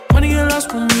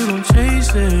prosper, you gon'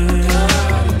 chase it.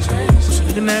 What you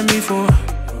looking at me for?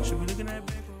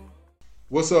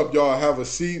 What's up, y'all? Have a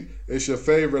seat. It's your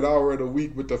favorite hour of the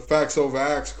week with the Facts Over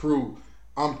Acts crew.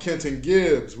 I'm Kenton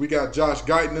Gibbs. We got Josh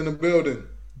Guyton in the building.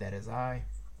 That is I.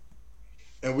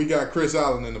 And we got Chris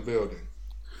Allen in the building.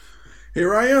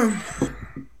 Here I am.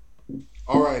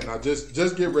 All right, now just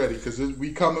get ready because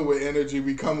we coming with energy,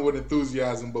 we coming with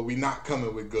enthusiasm, but we not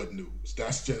coming with good news.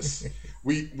 That's just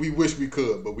we wish we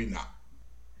could, but we not.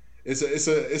 It's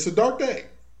a dark day.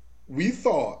 We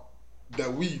thought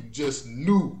that we just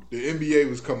knew the NBA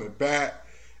was coming back,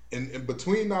 and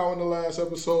between now and the last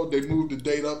episode, they moved the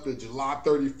date up to July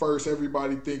 31st.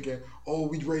 Everybody thinking, "Oh,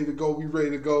 we ready to go, we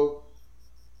ready to go."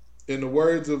 In the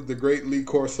words of the great Lee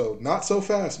Corso, not so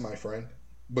fast, my friend.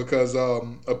 Because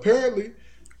apparently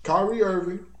Kyrie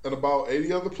Irving and about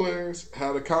 80 other players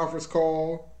had a conference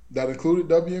call that included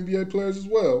WNBA players as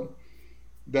well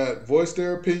that voiced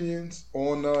their opinions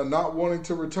on not wanting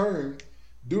to return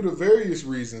due to various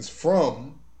reasons,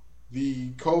 from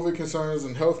the COVID concerns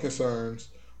and health concerns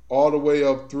all the way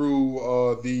up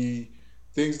through the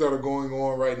things that are going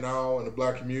on right now in the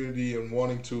black community and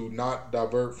wanting to not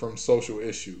divert from social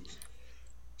issues.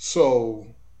 So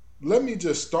let me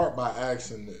just start by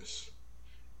asking this.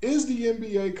 Is the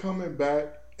NBA coming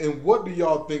back? And what do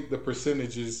y'all think the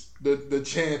percentages, the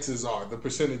chances are, the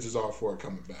percentages are for it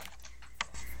coming back?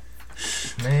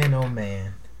 Man, oh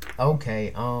man.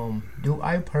 Okay, do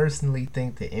I personally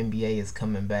think the NBA is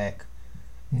coming back?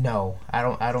 No,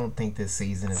 I don't think this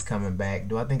season is coming back.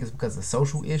 Do I think it's because of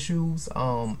social issues?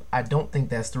 I don't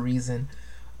think that's the reason.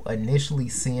 Initially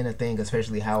seeing a thing,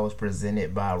 especially how it was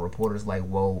presented by reporters like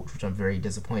Woj, which I'm very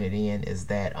disappointed in, is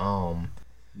that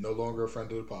no longer a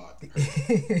friend of the pod.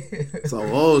 So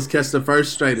Woj catch the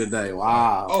first straight today.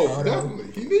 Wow. Oh,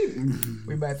 definitely. He needed it.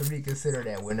 We about to reconsider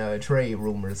that when trade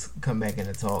rumors come back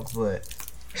into talks, but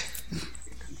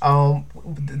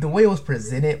the way it was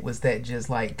presented was that just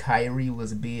like Kyrie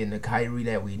was being the Kyrie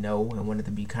that we know and wanted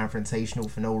to be confrontational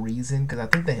for no reason. Because I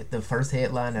think that the first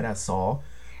headline that I saw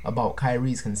about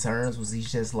Kyrie's concerns was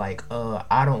he's just like,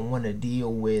 I don't want to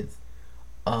deal with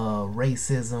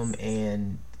racism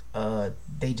and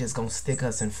they just gonna stick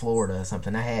us in Florida or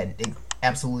something. I had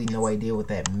absolutely no idea what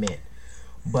that meant.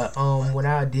 But when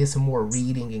I did some more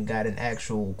reading and got an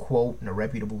actual quote and a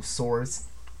reputable source,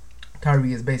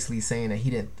 Kyrie is basically saying that he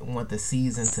didn't want the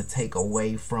season to take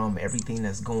away from everything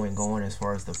that's going on as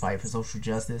far as the fight for social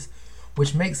justice,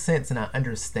 which makes sense and I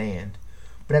understand.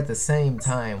 But at the same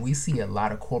time, we see a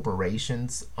lot of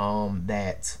corporations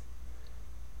that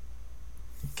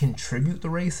contribute to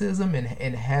racism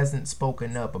and hasn't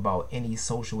spoken up about any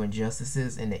social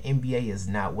injustices, and the NBA is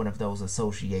not one of those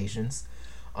associations.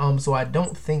 So I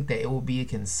don't think that it will be a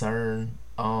concern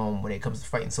when it comes to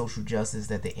fighting social justice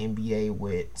that the NBA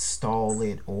would stall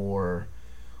it or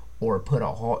put a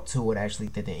halt to it. I actually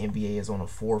think the NBA is on the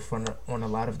forefront on a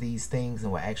lot of these things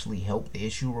and will actually help the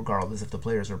issue regardless if the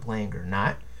players are playing or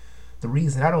not. The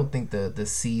reason I don't think the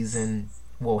season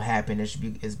will happen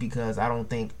is because I don't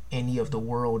think any of the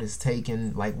world is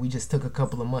taking, like, we just took a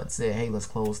couple of months, said, hey, let's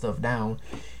close stuff down.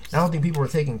 And I don't think people are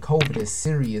taking COVID as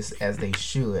serious as they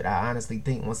should. I honestly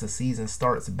think once the season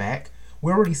starts back,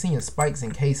 we're already seeing spikes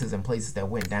in cases in places that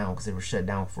went down because they were shut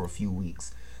down for a few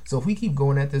weeks. So if we keep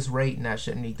going at this rate, not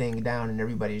shutting anything down, and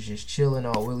everybody's just chilling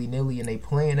all willy-nilly and they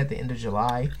playing at the end of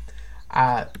July,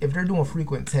 if they're doing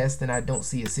frequent testing, I don't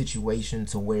see a situation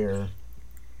to where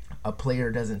a player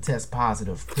doesn't test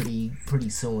positive pretty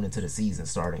soon into the season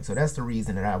starting. So that's the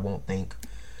reason that I won't think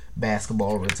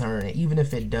basketball return. And even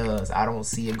if it does, I don't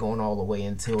see it going all the way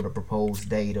until the proposed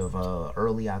date of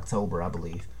early October, I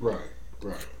believe. Right.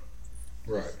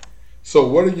 So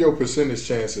what are your percentage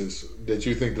chances that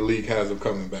you think the league has of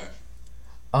coming back?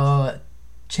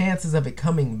 Chances of it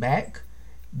coming back,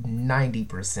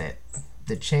 90%.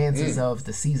 The chances of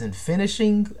the season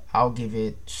finishing, I'll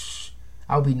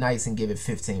be nice and give it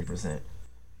 15%.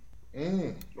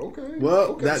 Okay.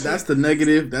 Well, okay. That's the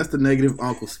negative. That's the negative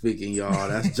uncle speaking, y'all.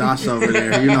 That's Josh over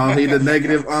there. You know, he the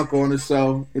negative uncle on the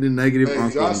show. He the negative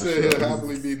uncle. Josh on the said show. he'll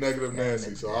happily be negative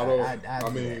Nancy. So I don't. I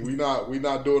mean, we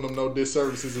not doing them no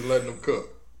disservices and letting them cook.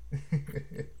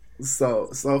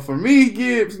 So for me,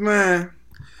 Gibbs, man,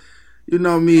 you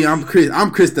know me, I'm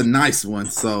Chris the nice one.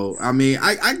 So I mean,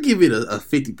 I give it a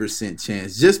 50%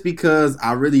 chance just because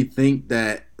I really think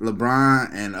that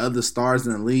LeBron and other stars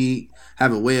in the league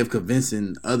have a way of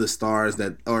convincing other stars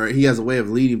or he has a way of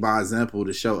leading by example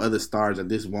to show other stars that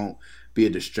this won't be a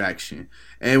distraction.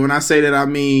 And when I say that, I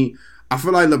mean, I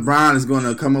feel like LeBron is going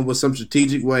to come up with some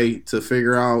strategic way to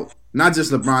figure out Not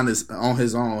just LeBron is on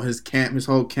his own. His camp, his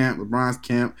whole camp, LeBron's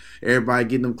camp, everybody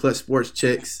getting them clutch sports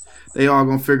checks. They all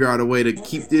gonna figure out a way to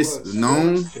keep this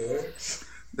known.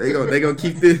 They gonna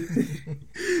keep this.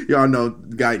 Y'all know,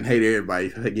 guy hate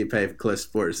everybody. They get paid for clutch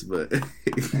sports, but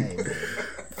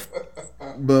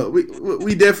but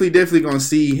we definitely gonna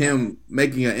see him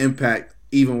making an impact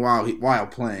even while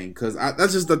playing, because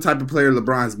that's just the type of player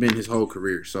LeBron's been his whole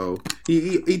career. So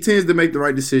he tends to make the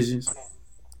right decisions.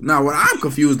 Now, what I'm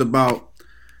confused about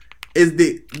is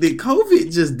did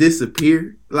COVID just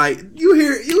disappear? Like,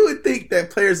 you would think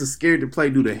that players are scared to play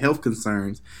due to health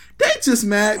concerns. They just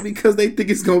mad because they think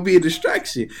it's gonna be a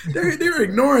distraction. They're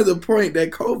ignoring the point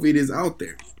that COVID is out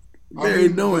there. They're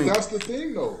ignoring. That's the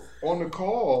thing, though. On the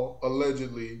call,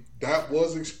 allegedly, that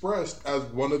was expressed as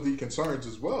one of the concerns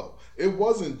as well. It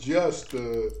wasn't just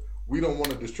we don't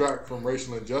want to distract from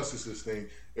racial injustices thing.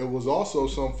 It was also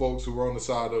some folks who were on the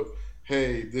side of,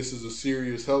 hey, this is a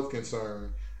serious health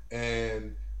concern.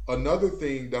 And another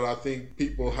thing that I think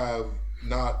people have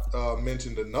not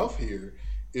mentioned enough here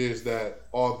is that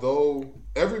although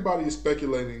everybody is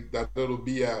speculating that it'll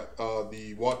be at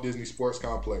the Walt Disney Sports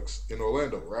Complex in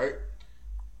Orlando, right?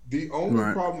 The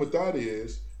only problem with that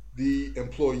is the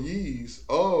employees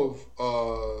of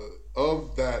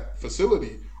that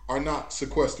facility are not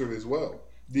sequestered as well.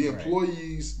 The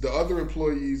employees, the other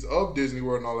employees of Disney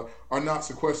World and all that, are not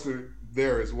sequestered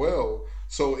there as well.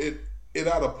 So it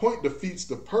at a point defeats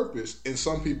the purpose, and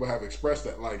some people have expressed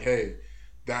that, like, hey,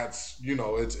 that's,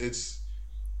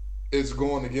 it's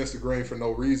going against the grain for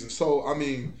no reason. So I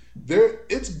mean,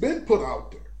 it's been put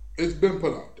out there. It's been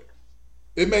put out there.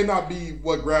 It may not be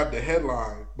what grabbed the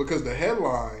headline, because the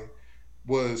headline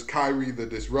was Kyrie the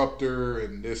disruptor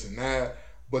and this and that,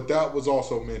 but that was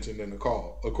also mentioned in the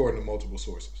call, according to multiple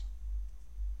sources.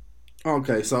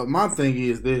 Okay, so my thing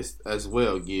is this as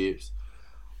well, Gibbs.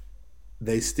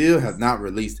 They still have not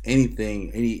released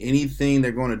anything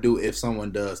they're going to do if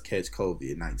someone does catch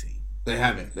COVID-19. They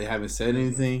haven't said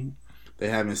anything. They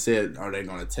haven't said, are they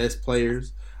going to test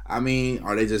players? I mean,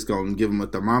 are they just going to give them a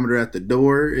thermometer at the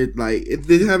door?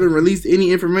 They haven't released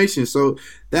any information. So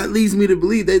that leads me to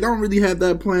believe they don't really have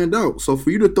that planned out. So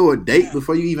for you to throw a date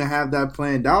before you even have that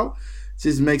planned out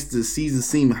just makes the season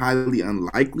seem highly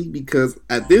unlikely, because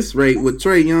at this rate, with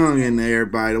Trae Young and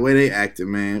everybody, the way they acted,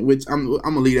 man, which I'm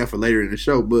going to leave that for later in the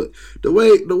show, but the way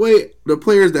the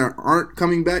players that aren't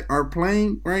coming back are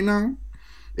playing right now,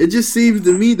 it just seems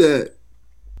to me that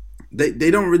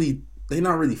they're not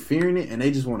really fearing it, and they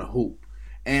just want to hoop.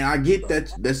 And I get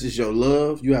that that's just your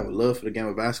love. You have a love for the game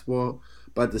of basketball,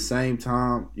 but at the same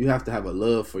time, you have to have a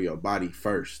love for your body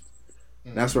first.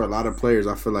 That's where a lot of players,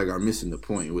 I feel like, are missing the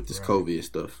point with this COVID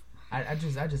stuff. I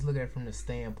just look at it from the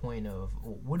standpoint of,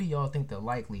 what do y'all think the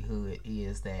likelihood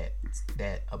is that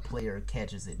a player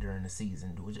catches it during the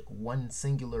season? One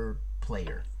singular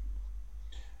player.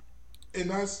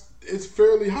 And it's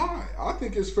fairly high. I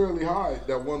think it's fairly high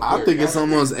that one player. I think it's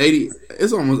almost 80.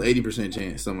 It's almost 80%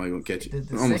 chance somebody gonna catch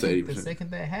it. Almost 80%. The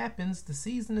second that happens, the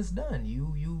season is done.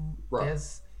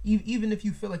 That's, even if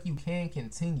you feel like you can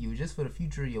continue, just for the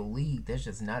future of your league, that's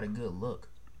just not a good look.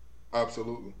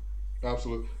 Absolutely.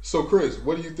 So, Chris,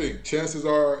 what do you think? Chances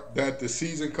are that the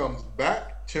season comes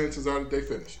back. Chances are that they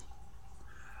finish.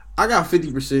 I got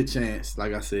 50% chance,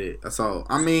 like I said. That's all.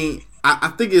 I mean, I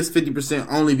think it's 50%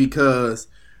 only because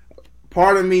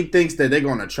part of me thinks that they're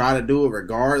going to try to do it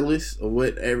regardless of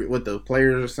what the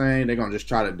players are saying. They're going to just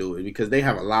try to do it because they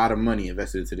have a lot of money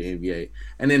invested into the NBA.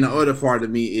 And then the other part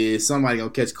of me is somebody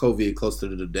going to catch COVID closer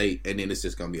to the date, and then it's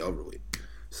just going to be over with.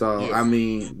 So, yes. I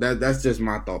mean, that's just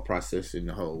my thought process in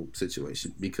the whole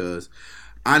situation, because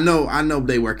I know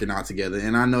they working out together,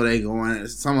 and I know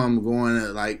some of them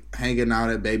going like hanging out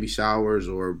at baby showers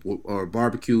or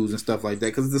barbecues and stuff like that,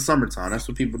 because it's the summertime. That's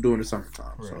what people do in the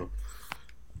summertime.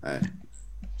 Right.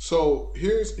 So,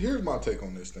 here's my take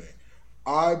on this thing.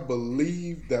 I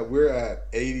believe that we're at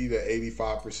 80 to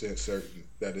 85% certain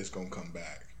that it's gonna come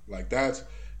back. Like, that's,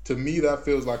 to me, that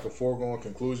feels like a foregone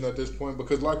conclusion at this point,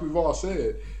 because like we've all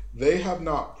said, they have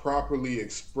not properly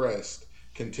expressed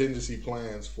contingency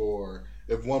plans for,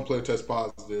 if one player tests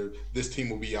positive, this team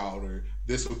will be out, or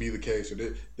this will be the case.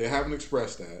 Or they haven't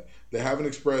expressed that. They haven't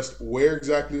expressed where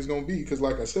exactly it's going to be, because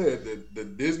like I said, the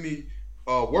Disney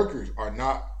workers are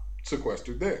not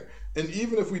sequestered there. And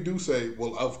even if we do say,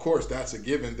 well, of course, that's a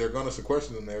given, they're going to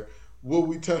sequester them there, will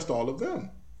we test all of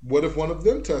them? What if one of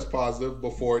them tests positive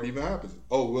before it even happens?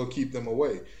 Oh, we'll keep them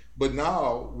away. But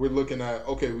now we're looking at,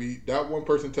 okay, that one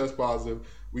person tests positive,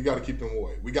 we got to keep them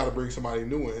away. We got to bring somebody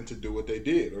new in to do what they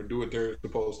did or do what they're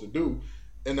supposed to do.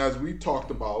 And as we talked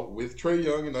about with Trae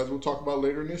Young, and as we'll talk about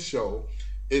later in this show,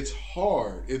 it's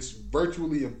hard. It's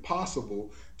virtually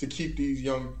impossible to keep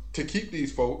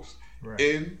these folks Right.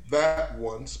 in that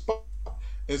one spot.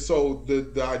 And so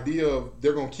the idea of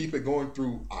they're gonna keep it going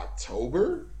through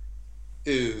October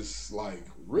is like,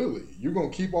 really, you're gonna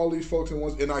keep all these folks in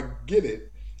one. And I get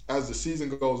it. As the season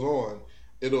goes on,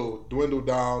 it'll dwindle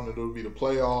down, and it'll be the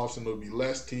playoffs, and it'll be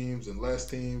less teams and less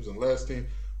teams and less teams.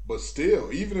 But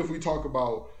still, even if we talk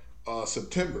about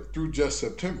September, through just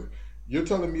September, you're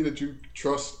telling me that you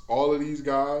trust all of these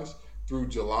guys through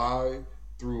July,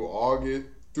 through August,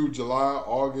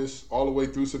 all the way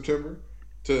through September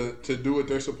to do what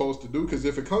they're supposed to do? Because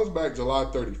if it comes back July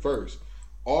 31st,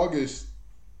 August,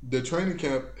 the training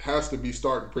camp has to be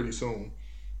starting pretty soon.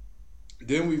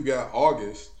 Then we've got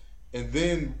August, and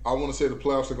then I want to say the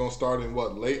playoffs are going to start in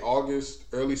late August,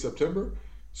 early September.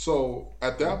 So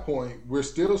at that point, we're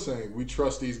still saying we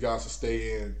trust these guys to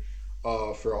stay in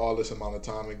for all this amount of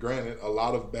time. And granted, a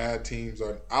lot of bad teams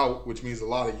are out, which means a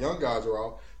lot of young guys are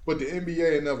out. But the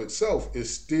NBA in of itself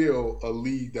is still a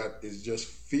league that is just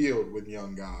filled with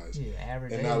young guys. Yeah,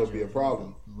 average and age that'll be a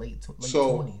problem. Late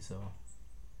So- 20, so.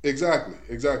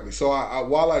 Exactly. So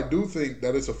while I do think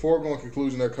that it's a foregone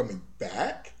conclusion they're coming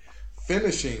back,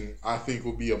 finishing, I think,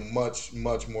 will be a much,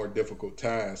 much more difficult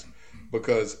task,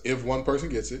 because if one person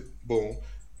gets it, boom.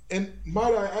 And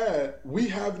might I add, we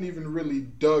haven't even really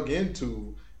dug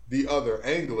into the other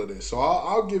angle of this. So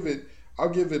I'll give it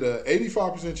a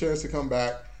 85% chance to come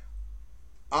back.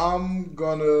 I'm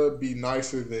gonna be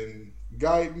nicer than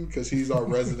Guyton because he's our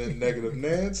resident negative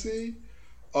Nancy,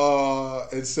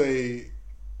 and say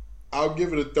I'll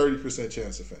give it a 30%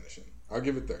 chance of finishing. I'll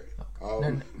give it 30.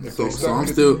 So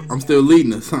I'm still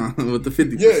leading us, huh, with the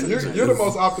 50%. Yeah, you're the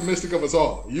most optimistic of us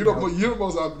all. You're the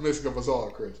most optimistic of us all,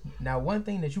 Chris. Now, one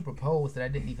thing that you proposed that I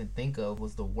didn't even think of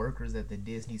was the workers at the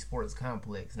Disney Sports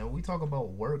Complex. Now, when we talk about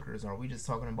workers, are we just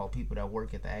talking about people that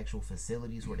work at the actual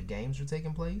facilities where the games are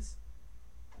taking place?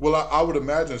 Well, I would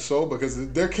imagine so,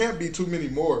 because there can't be too many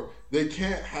more. They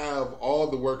can't have all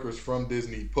the workers from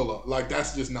Disney pull up. Like,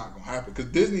 that's just not going to happen,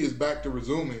 because Disney is back to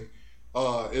resuming.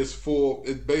 It's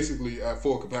basically at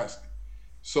full capacity.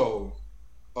 So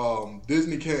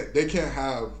Disney can't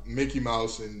have Mickey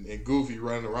Mouse and Goofy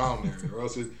running around there, or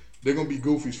else they're gonna be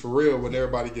Goofies for real when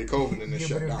everybody get COVID and then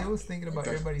shut but down. if they was thinking about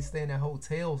everybody staying at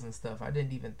hotels and stuff, I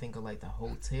didn't even think of like the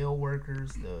hotel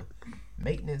workers, the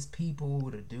maintenance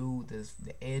people,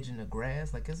 the edge in the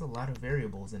grass. Like, there's a lot of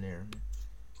variables in there.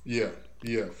 Yeah,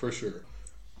 for sure.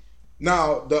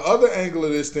 Now, the other angle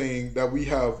of this thing that we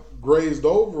have grazed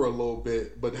over a little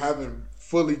bit, but haven't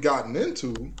fully gotten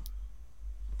into,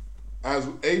 as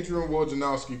Adrian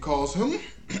Wojnarowski calls him,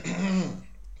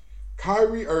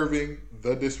 Kyrie Irving,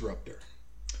 the disruptor.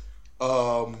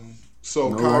 So no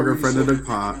longer friend of the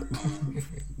pod.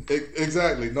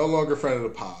 Exactly, no longer friend of the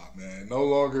pod, man. No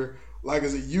longer, like I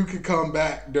said, you can come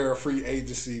back during free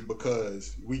agency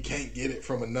because we can't get it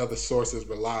from another source as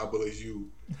reliable as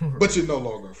you. But you're no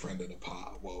longer a friend of the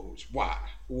pod, Woj.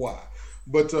 Why?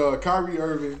 But Kyrie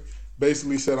Irving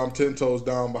basically said, I'm 10 toes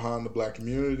down behind the black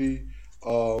community.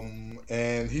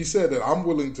 And he said that I'm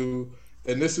willing to,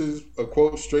 and this is a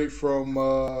quote straight from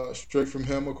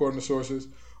him, according to sources,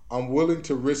 I'm willing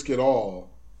to risk it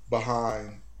all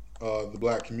behind the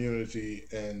black community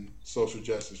and social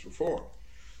justice reform.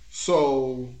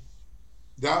 So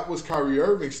that was Kyrie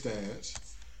Irving's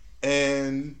stance.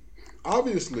 And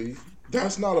obviously,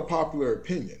 that's not a popular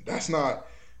opinion. That's not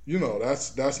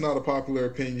a popular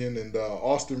opinion. And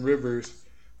Austin Rivers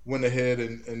went ahead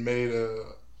and made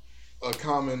a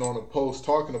comment on a post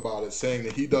talking about it, saying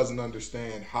that he doesn't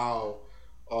understand how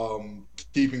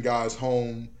keeping guys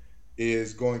home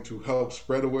is going to help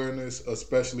spread awareness,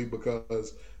 especially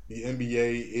because the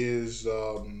NBA is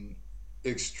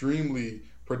extremely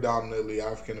predominantly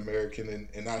African American,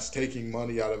 and that's taking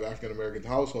money out of African American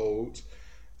households.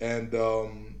 And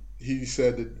he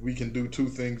said that we can do two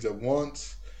things at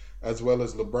once, as well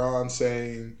as LeBron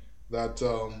saying that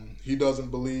he doesn't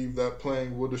believe that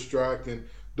playing will distract. And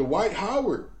Dwight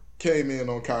Howard came in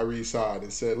on Kyrie's side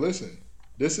and said, listen,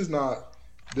 this is not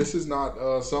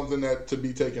something that to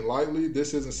be taken lightly.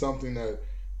 This isn't something that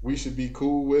we should be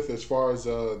cool with as far as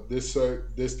this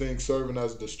thing serving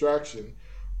as a distraction.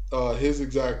 His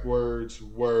exact words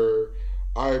were,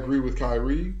 I agree with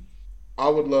Kyrie. I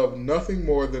would love nothing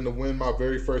more than to win my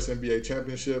very first NBA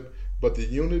championship, but the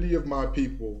unity of my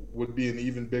people would be an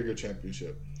even bigger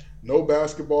championship. No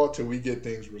basketball till we get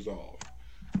things resolved.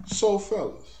 So,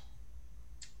 fellas,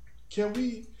 can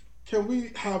we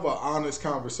have an honest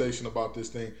conversation about this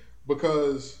thing?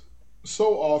 Because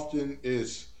so often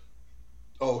it's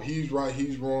oh, he's right,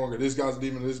 he's wrong, or this guy's a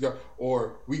demon, this guy,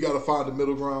 or we got to find the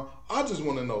middle ground. I just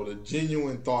want to know the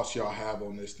genuine thoughts y'all have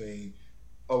on this thing.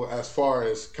 Oh, as far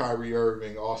as Kyrie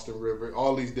Irving, Austin Rivers,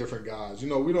 all these different guys.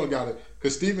 We don't got to,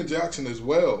 because Steven Jackson as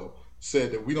well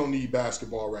said that we don't need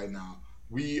basketball right now.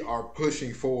 We are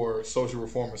pushing for social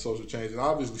reform and social change. And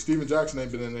obviously, Steven Jackson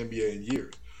ain't been in the NBA in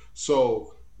years.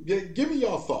 So, give me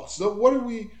y'all thoughts. So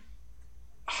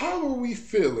how are we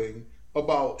feeling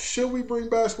about, should we bring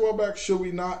basketball back? Should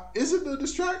we not? Is it a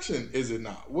distraction? Is it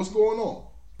not? What's going on?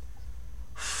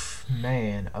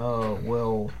 Man,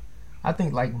 well, I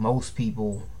think like most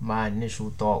people, my initial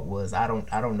thought was I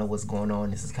don't know what's going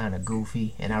on. This is kind of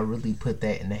goofy, and I really put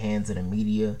that in the hands of the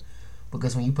media,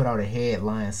 because when you put out a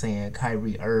headline saying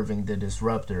Kyrie Irving the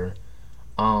disruptor,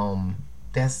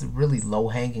 that's really low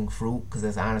hanging fruit, because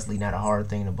that's honestly not a hard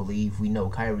thing to believe. We know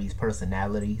Kyrie's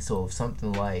personality, so if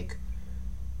something like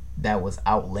that was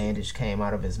outlandish came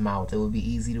out of his mouth, it would be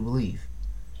easy to believe.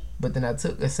 But then I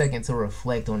took a second to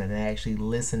reflect on it and actually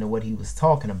listen to what he was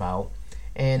talking about.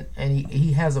 And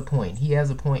he has a point. He has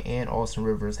a point, and Austin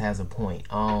Rivers has a point.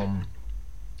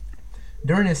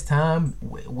 During this time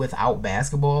without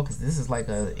basketball, because this is like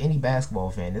any basketball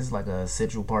fan, this is like a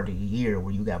central part of the year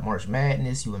where you got March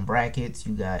Madness, you in brackets,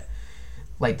 you got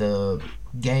like the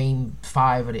game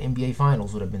 5 of the NBA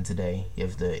Finals would have been today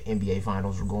if the NBA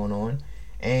Finals were going on.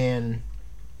 And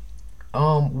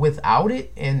without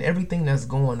it and everything that's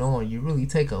going on, you really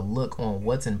take a look on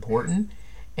what's important,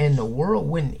 and the world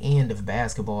wouldn't end if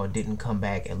basketball didn't come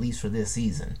back, at least for this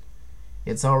season.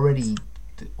 It's already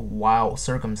wild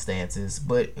circumstances,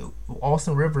 but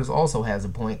Austin Rivers also has a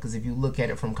point, because if you look at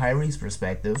it from Kyrie's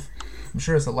perspective, I'm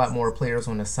sure it's a lot more players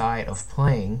on the side of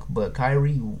playing, but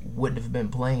Kyrie wouldn't have been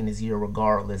playing this year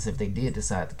regardless if they did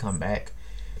decide to come back.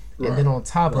 Right. And then on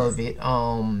top of it,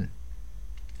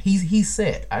 he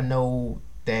said, I know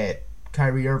that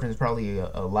Kyrie Irving is probably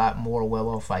a lot more well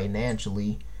off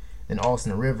financially than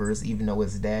Austin Rivers, even though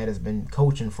his dad has been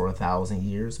coaching for 1,000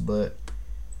 years. But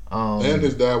and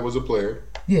his dad was a player.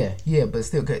 Yeah, but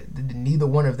still, neither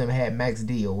one of them had max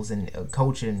deals, and a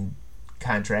coaching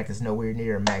contract is nowhere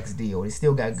near a max deal. They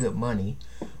still got good money,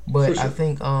 but sure. I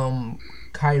think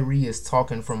Kyrie is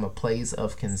talking from a place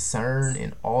of concern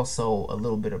and also a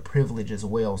little bit of privilege as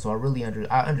well. So I really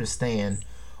understand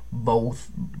both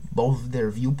of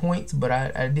their viewpoints, but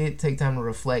I did take time to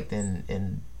reflect,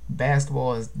 and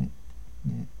basketball is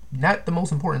not the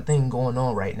most important thing going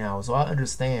on right now. So I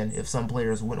understand if some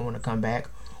players wouldn't want to come back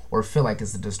or feel like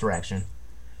it's a distraction.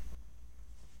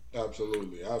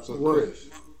 Absolutely.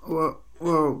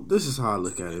 Well, this is how I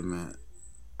look at it, man.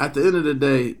 At the end of the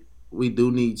day, we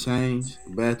do need change,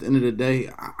 but at the end of the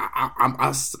day,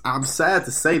 I'm sad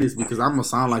to say this because I'm gonna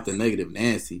sound like the negative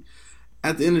Nancy.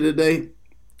 At the end of the day,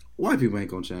 white people ain't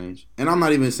gonna change, and I'm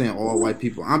not even saying all white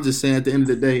people. I'm just saying at the end of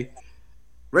the day,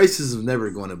 racism is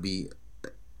never gonna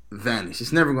vanish.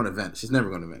 It's never gonna vanish.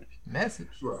 Message.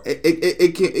 Right.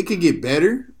 It can get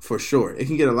better for sure. It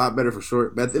can get a lot better for sure.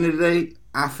 But at the end of the day,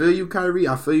 I feel you, Kyrie.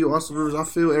 I feel you, Austin Rivers. I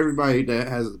feel everybody that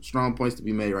has strong points to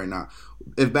be made right now.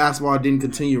 If basketball didn't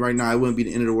continue right now, it wouldn't be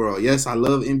the end of the world. Yes, I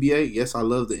love NBA. Yes, I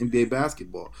love the NBA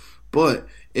basketball. But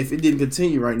if it didn't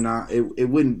continue right now, it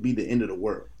wouldn't be the end of the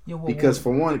world. Yeah, because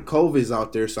for one, COVID's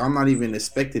out there, so I'm not even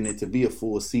expecting it to be a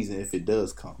full season if it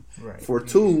does come. Right. For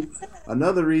two,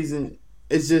 another reason,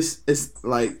 it's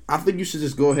like I think you should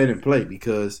just go ahead and play,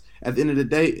 because at the end of the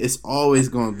day, it's always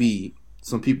going to be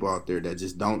some people out there that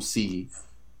just don't see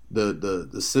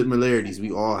the similarities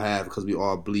we all have because we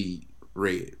all bleed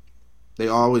red. They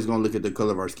always going to look at the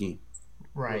color of our skin.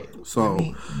 Right. So, I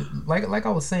mean, like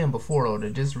I was saying before, though, to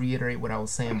just reiterate what I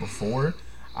was saying before,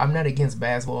 I'm not against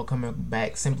basketball coming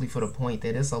back simply for the point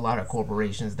that it's a lot of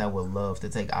corporations that would love to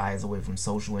take eyes away from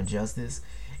social injustice.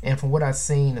 And from what I've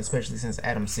seen, especially since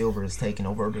Adam Silver has taken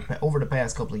over the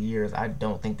past couple of years, I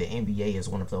don't think the NBA is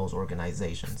one of those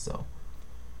organizations.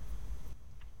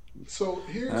 So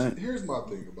here's my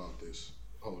thing about this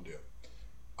whole deal.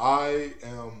 I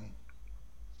am,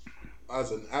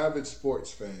 as an avid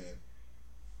sports fan,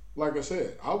 like I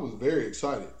said, I was very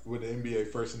excited when the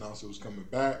NBA first announced it was coming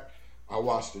back. I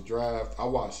watched the draft. I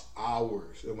watched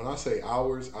hours. And when I say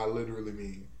hours, I literally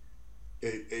mean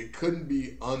it couldn't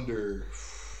be under...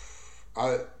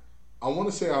 I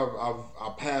want to say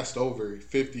I passed over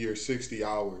 50 or 60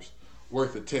 hours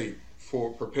worth of tape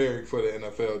for preparing for the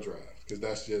NFL draft, because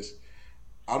that's just,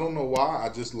 I don't know why, I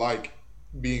just like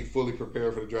being fully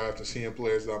prepared for the draft and seeing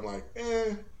players that I'm like,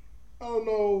 I don't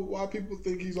know why people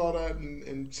think he's all that,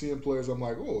 and seeing players I'm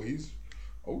like, oh, he's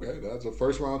okay, that's a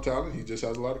first round talent, he just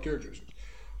has a lot of characteristics.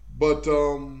 But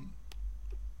the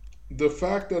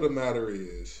fact of the matter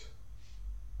is,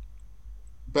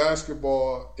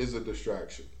 basketball is a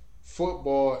distraction.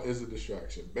 Football is a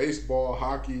distraction. Baseball,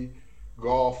 hockey,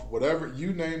 golf, whatever,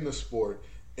 you name the sport.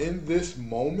 In this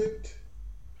moment,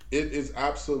 it is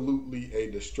absolutely a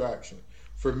distraction.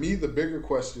 For me, the bigger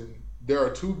question, there are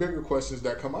two bigger questions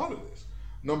that come out of this.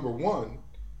 Number one,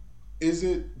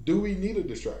 do we need a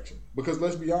distraction? Because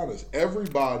let's be honest,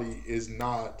 everybody is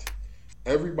not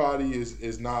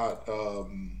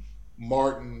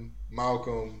Martin,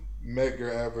 Malcolm,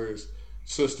 Medgar Evers,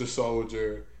 Sister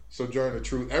Soldier, Sojourner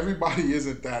Truth. Everybody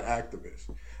isn't that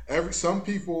activist. Some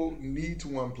people need to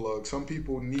unplug. Some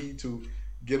people need to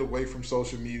get away from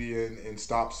social media and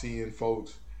stop seeing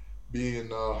folks being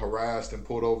harassed and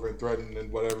pulled over and threatened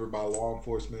and whatever by law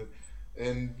enforcement.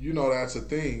 And that's a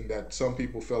thing that some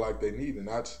people feel like they need, and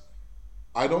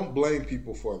I don't blame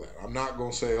people for that. I'm not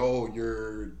gonna say, oh,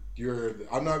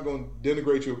 I'm not gonna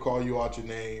denigrate you or call you out your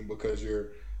name because you're,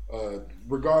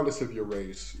 regardless of your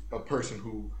race, a person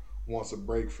who wants a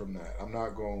break from that. I'm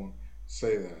not gonna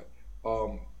say that.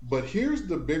 But here's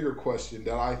the bigger question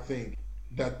that I think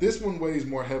that this one weighs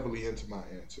more heavily into my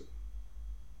answer.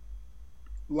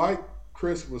 Like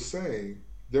Chris was saying,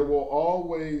 there will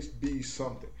always be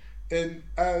something. And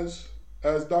as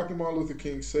Dr. Martin Luther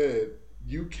King said,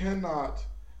 you cannot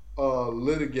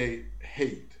litigate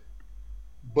hate,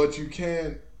 but you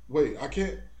can. Wait, I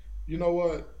can't. You know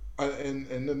what? And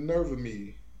the nerve of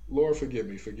me, Lord forgive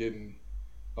me for getting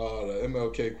the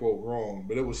MLK quote wrong,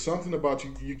 but it was something about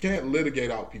you can't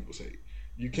litigate out people's hate.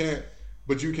 You can't,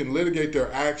 but you can litigate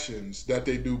their actions that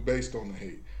they do based on the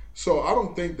hate. So I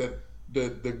don't think that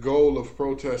the goal of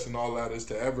protest and all that is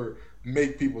to ever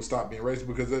make people stop being racist,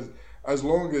 because as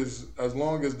long as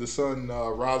the sun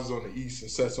rises on the east and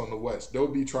sets on the west, there will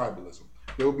be tribalism.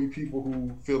 There will be people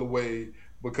who feel away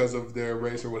because of their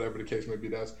race or whatever the case may be.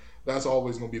 That's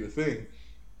always going to be the thing.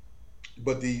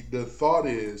 But the thought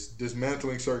is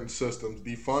dismantling certain systems,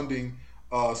 defunding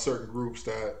certain groups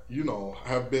that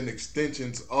have been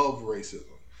extensions of racism.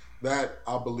 That,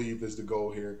 I believe, is the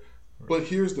goal here. Right. But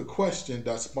here's the question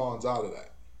that spawns out of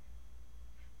that: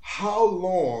 how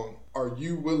long are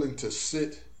you willing to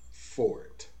sit for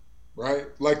it? Right?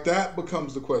 Like, that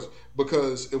becomes the question.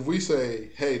 Because if we say,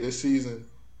 hey, this season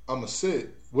I'm gonna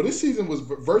sit, well, this season was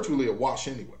virtually a wash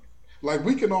anyway. Like,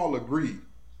 we can all agree,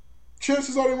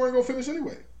 chances are they weren't gonna finish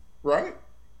anyway, right?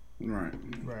 Right.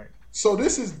 So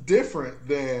this is different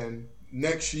than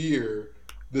next year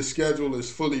the schedule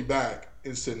is fully back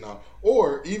and sitting out.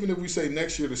 Or even if we say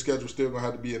next year the schedule's still gonna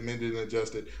have to be amended and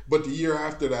adjusted, but the year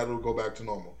after that it'll go back to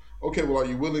normal. Okay, well, are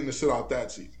you willing to sit out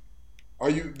that season?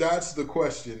 That's the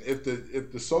question. If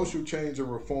the social change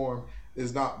and reform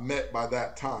is not met by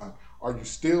that time, are you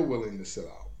still willing to sit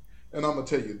out? And I'm gonna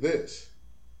tell you this: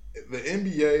 the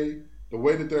NBA, the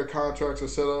way that their contracts are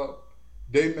set up,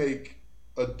 they make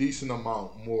a decent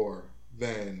amount more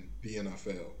than the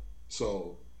NFL.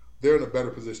 So they're in a better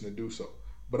position to do so.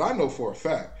 But I know for a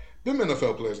fact, them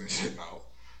NFL players ain't sitting out.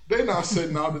 They're not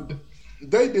sitting out.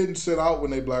 They didn't sit out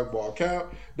when they blackballed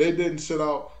Cap. They didn't sit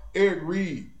out. Eric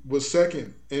Reed was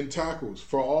second in tackles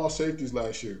for all safeties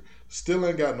last year. Still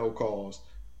ain't got no calls.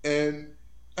 And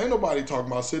ain't nobody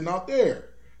talking about sitting out there.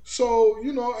 So,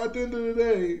 at the end of the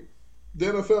day, the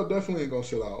NFL definitely ain't going to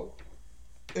sit out.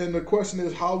 And the question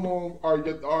is, how long are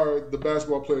the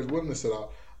basketball players willing to sit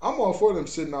out? I'm all for them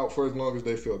sitting out for as long as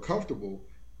they feel comfortable.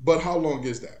 But how long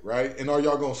is that, right? And are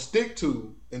y'all going to stick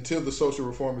to until the social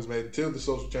reform is made, until the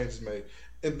social change is made?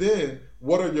 And then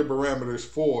what are your parameters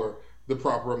for the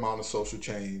proper amount of social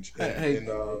change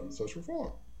and social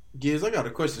reform? Gibbs, I got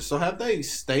a question. So have they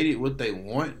stated what they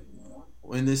want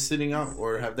in this sitting out,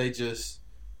 or have they just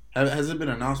has it been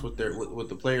announced what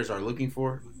the players are looking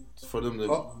for them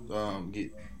to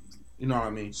get? You know what I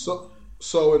mean? So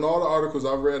in all the articles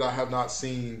I've read, I have not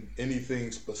seen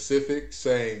anything specific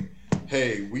saying,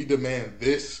 hey, we demand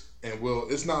this, and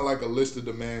it's not like a list of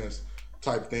demands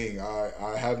type thing.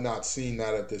 I have not seen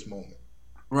that at this moment.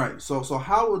 Right. So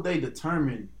how would they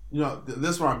determine, this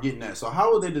is what I'm getting at. So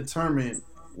how would they determine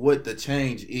what the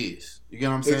change is? You get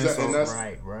what I'm saying?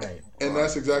 Exactly. Right. And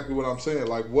that's exactly what I'm saying.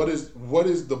 Like, what is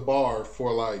the bar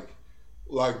for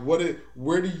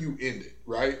where do you end it,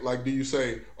 right? Like, do you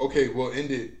say, okay, we'll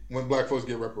end it when black folks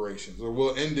get reparations, or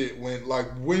we'll end it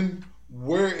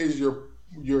where is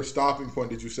your stopping point?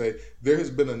 Did you say there has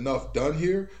been enough done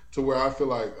here to where I feel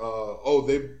like,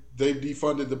 they've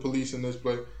defunded the police in this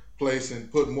place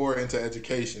and put more into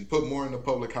education, put more into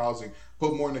public housing,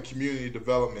 put more into community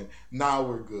development. Now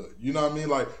we're good. You know what I mean?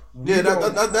 Like,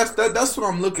 that's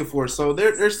what I'm looking for. So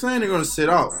they're saying they're going to sit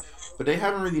out, but they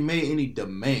haven't really made any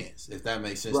demands, if that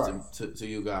makes sense to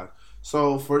you guys.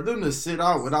 So for them to sit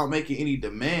out without making any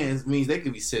demands means they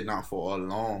could be sitting out for a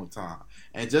long time.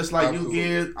 And just like Absolutely.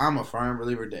 you, Gibbs, I'm a firm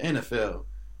believer the NFL,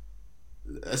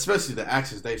 especially the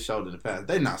actions they've showed in the past,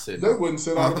 they not sitting They out. wouldn't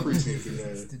sit out a preseason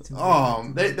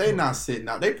game. They not sitting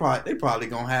out. They probably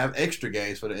gonna have extra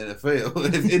games for the NFL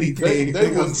if anything. They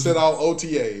wouldn't sit out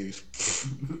OTAs.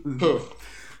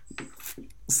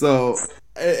 So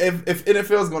if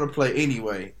NFL is gonna play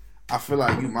anyway, I feel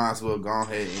like you might as well go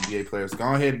ahead, NBA players,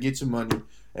 go ahead and get your money,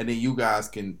 and then you guys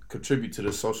can contribute to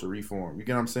the social reform. You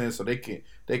get what I'm saying? So they can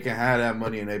have that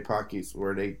money in their pockets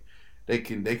where they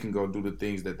can go do the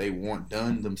things that they want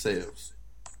done themselves.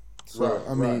 So Right,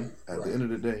 I mean, right, at the end of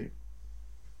the day,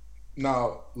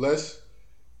 Now let's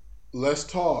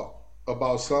talk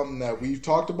about something that we've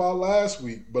talked about last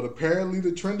week, but apparently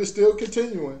the trend is still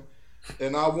continuing.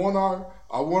 And I want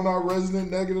our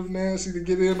resident negative Nancy to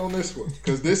get in on this one,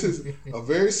 because this is a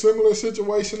very similar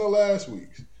situation to last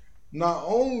week's. Not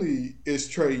only is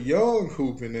Trae Young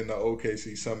hooping in the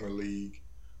OKC Summer League,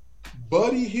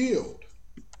 Buddy Hield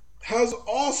has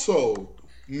also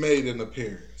made an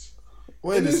appearance.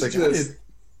 wait And a it's second. just-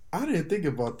 I didn't think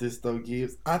about this though,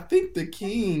 Gibbs. I think the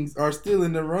Kings are still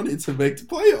in the running to make the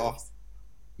playoffs.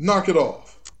 Knock it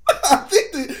off. I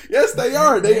think yes, they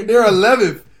are. They're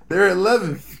 11th. They're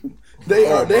 11th. They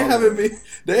Oh, are. They my haven't Lord. been.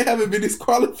 They haven't been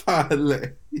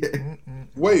disqualified. Yeah.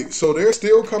 Wait, so they're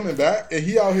still coming back, and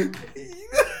he out here.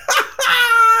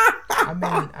 I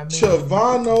mean,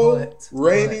 Chavano but-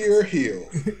 Rainier Hill.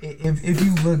 If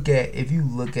you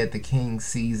look at the Kings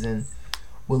season,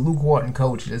 with Luke Walton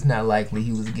coaching, it's not likely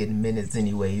he was getting minutes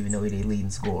anyway, even though he their leading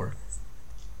scorer.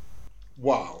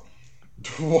 Wow.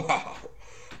 Wow.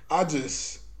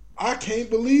 I can't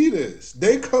believe this.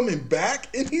 They coming back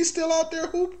and he's still out there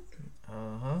hooping?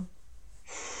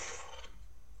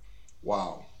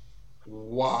 Wow.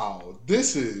 Wow.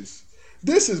 This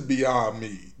is beyond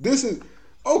me. This is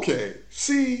okay.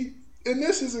 See, and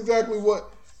this is exactly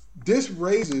what this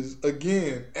raises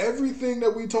again, everything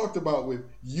that we talked about with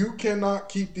you cannot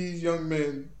keep these young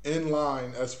men in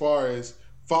line as far as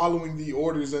following the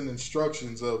orders and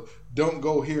instructions of don't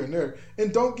go here and there.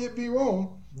 And don't get me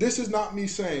wrong, this is not me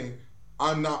saying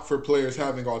I'm not for players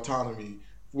having autonomy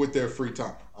with their free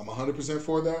time. I'm 100%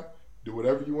 for that. Do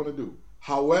whatever you want to do.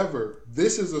 However,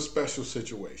 this is a special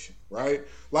situation, right?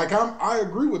 Like I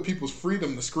agree with people's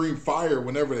freedom to scream fire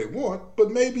whenever they want,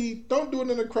 but maybe don't do it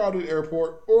in a crowded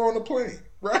airport or on a plane,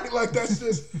 right? Like that's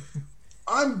just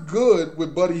I'm good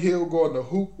with Buddy Hield going to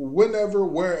hoop whenever,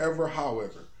 wherever,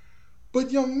 however.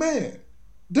 But young man,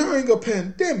 during a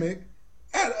pandemic,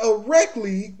 at a rec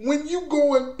league, when you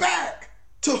going back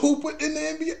to hoop in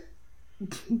the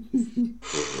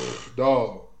NBA,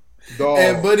 dog.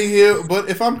 And Buddy Hield, but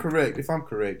if I'm correct,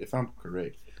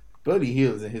 Buddy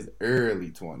Hield's in his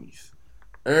early 20s.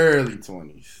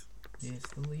 Yeah,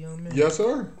 still a young man. Yes,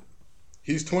 sir.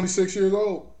 He's 26 years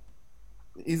old.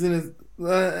 He's in his.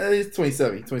 He's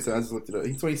 27. He's 27. I just looked it up.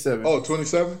 He's 27. Oh,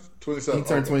 27? 27. He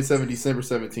turned Okay. 27 December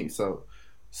 17th.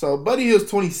 So Buddy Hield's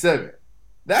 27.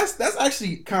 That's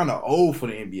actually kind of old for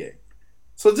the NBA.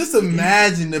 So just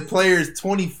imagine the players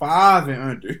 25 and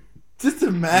under. Just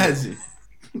imagine.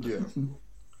 Yeah.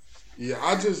 Yeah,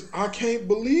 I can't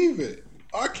believe it.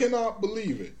 I cannot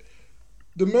believe it.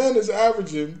 The man is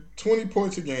averaging 20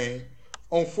 points a game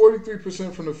on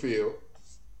 43% from the field.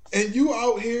 And you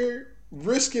out here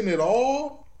risking it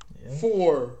all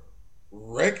for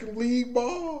rec league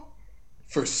ball?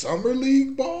 For summer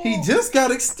league ball? He just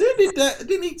got extended.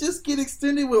 Didn't he just get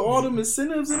extended with all them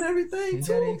incentives and everything He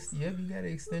too? got an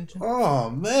extension. Oh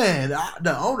man,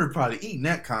 the owner probably eating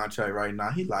that contract right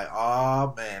now. He like,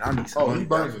 oh man, I need some money he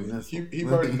back from burning. this. He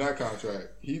burning that contract.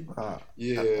 He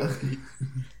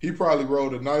probably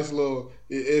wrote a nice little.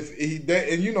 If he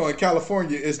and you know in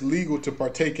California it's legal to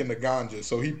partake in the ganja,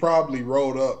 so he probably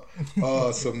wrote up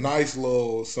some nice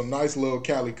little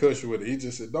Cali Kush with it. He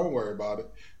just said, "Don't worry about it.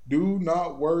 Do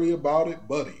not worry about it,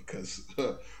 buddy, because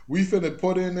we finna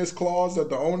put in this clause that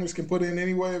the owners can put in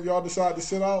anyway if y'all decide to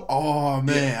sit out." Oh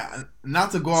man,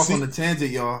 not to go off on a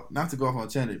tangent, y'all. Not to go off on a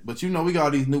tangent, but you know we got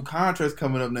all these new contracts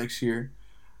coming up next year.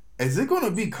 Is it going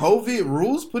to be COVID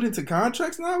rules put into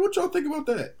contracts now? What y'all think about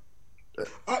that?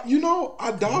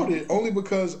 I doubt it, only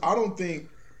because I don't think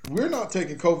we're not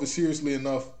taking COVID seriously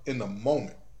enough in the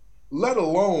moment, let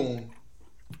alone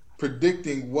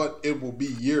predicting what it will be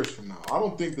years from now. I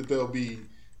don't think that that'll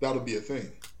be a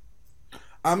thing.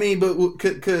 I mean, but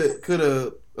could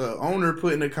a owner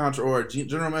put in a contract or a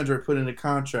general manager put in a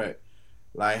contract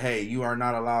like, hey, you are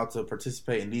not allowed to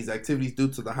participate in these activities due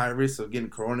to the high risk of getting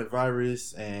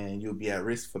coronavirus, and you'll be at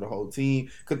risk for the whole team?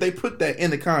 Could they put that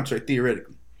in the contract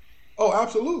theoretically? Oh,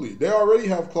 absolutely. They already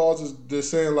have clauses that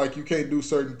saying like you can't do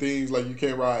certain things, like you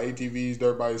can't ride ATVs,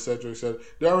 dirt bikes, etc., etc.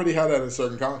 They already have that in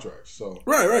certain contracts. So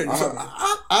Right. So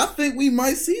I think we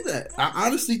might see that. I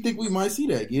honestly think we might see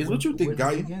that. Gibbs, what you think, Guy?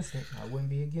 I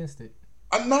wouldn't be against it.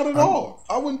 Not at all.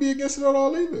 I wouldn't be against it at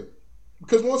all either.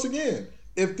 Because once again,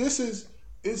 if this is,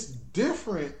 it's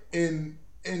different in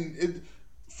it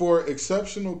for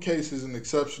exceptional cases and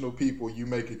exceptional people, you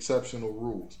make exceptional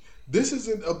rules. This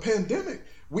isn't a pandemic.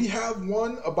 We have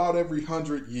one about every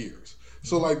 100 years.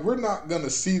 So like we're not gonna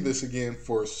see this again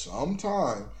for some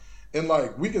time. And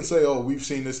like we can say, oh, we've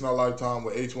seen this in our lifetime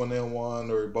with H1N1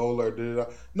 or Ebola or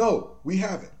da-da-da. No, we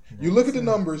haven't. You look at the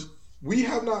numbers, we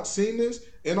have not seen this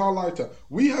in our lifetime.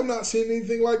 We have not seen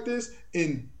anything like this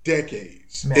in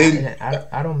decades. Man,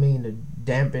 I don't mean to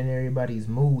dampen everybody's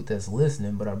mood that's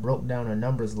listening, but I broke down the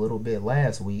numbers a little bit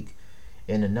last week.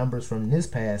 And the numbers from this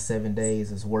past 7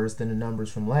 days is worse than the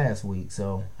numbers from last week.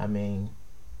 So, I mean...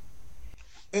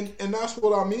 And that's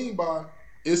what I mean by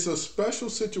it's a special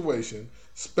situation.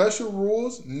 Special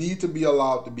rules need to be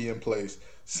allowed to be in place.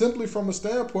 Simply from a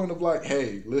standpoint of like,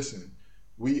 hey, listen,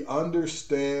 we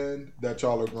understand that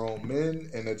y'all are grown men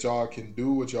and that y'all can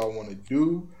do what y'all want to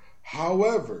do.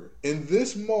 However, in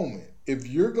this moment, if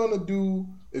you're going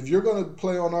to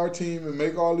play on our team and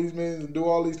make all these men and do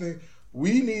all these things,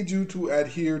 we need you to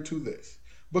adhere to this.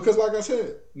 Because like I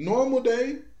said, normal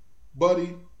day,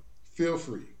 buddy, feel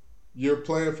free. You're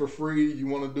playing for free. You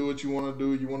want to do what you want to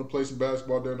do. You want to play some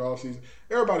basketball during the offseason.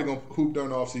 Everybody going to hoop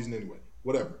during the offseason anyway.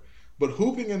 Whatever. But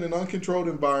hooping in an uncontrolled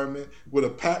environment with a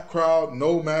packed crowd,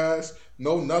 no mask,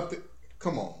 no nothing.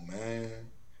 Come on, man.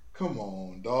 Come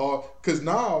on, dog. Because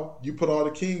now you put all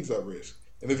the Kings at risk.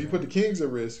 And if you put the Kings at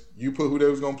risk, you put who they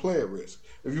was going to play at risk.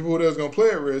 If you put who they was going to play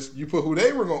at risk, you put who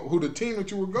the team that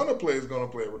you were going to play is going to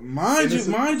play at risk. Mind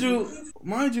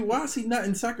you, why is he not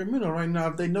in Sacramento right now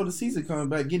if they know the season coming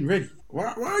back, getting ready?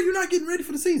 Why are you not getting ready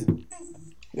for the season?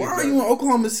 Why are you in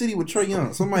Oklahoma City with Trae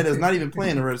Young, somebody that's not even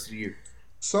playing the rest of the year?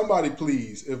 Somebody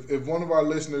please, if one of our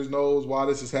listeners knows why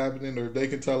this is happening, or they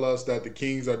can tell us that the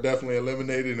Kings are definitely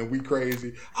eliminated and we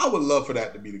crazy, I would love for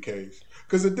that to be the case.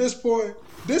 Because at this point,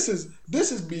 this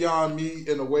is beyond me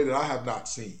in a way that I have not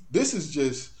seen. This is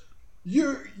just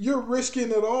you're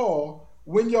risking it all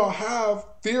when y'all have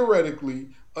theoretically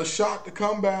a shot to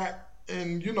come back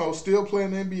and still play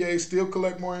in the NBA, still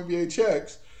collect more NBA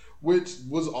checks, which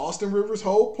was Austin Rivers'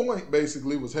 whole point.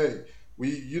 Basically, was hey.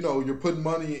 You're putting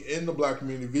money in the black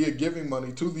community via giving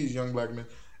money to these young black men,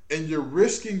 and you're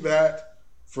risking that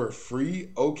for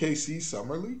free OKC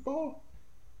Summer League ball?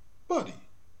 Buddy,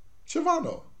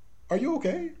 Shavano, are you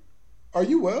okay? Are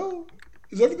you well?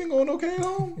 Is everything going okay at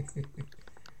home?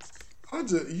 I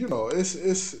just,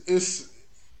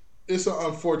 it's an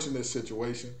unfortunate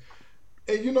situation.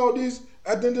 And these,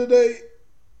 at the end of the day,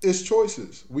 it's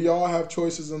choices. We all have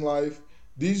choices in life.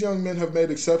 These young men have made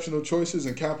exceptional choices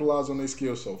and capitalized on their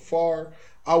skills so far.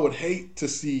 I would hate to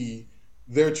see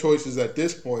their choices at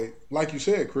this point. Like you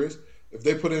said, Chris, if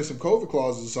they put in some COVID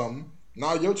clauses or something,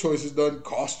 now your choices doesn't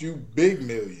cost you big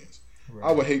millions. Right.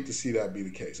 I would hate to see that be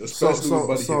the case, especially with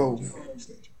Buddy Hield.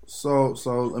 So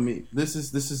let me. This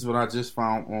is what I just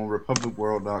found on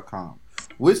RepublicWorld.com.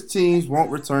 Which teams won't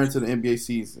return to the NBA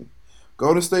season?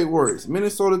 Golden State Warriors,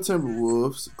 Minnesota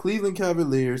Timberwolves, Cleveland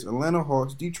Cavaliers, Atlanta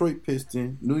Hawks, Detroit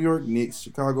Pistons, New York Knicks,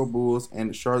 Chicago Bulls,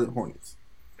 and the Charlotte Hornets.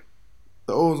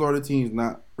 Those are the teams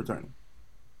not returning.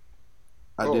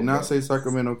 I did not say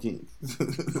Sacramento Kings.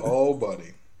 Oh,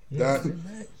 buddy.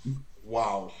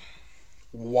 Wow.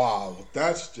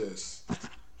 That's just...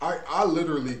 I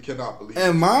literally cannot believe it.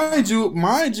 And mind you,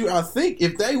 I think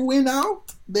if they win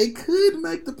out, they could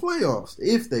make the playoffs.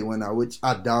 If they win out, which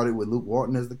I doubt it with Luke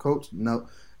Walton as the coach. No,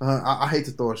 I hate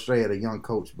to throw a stray at a young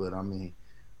coach, but I mean,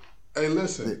 hey,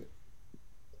 listen,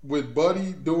 with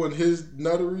Buddy doing his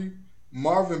nuttery,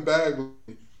 Marvin Bagley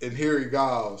and Harry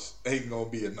Giles ain't gonna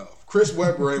be enough. Chris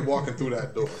Webber ain't walking through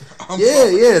that door.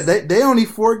 They only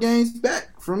 4 games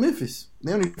back from Memphis.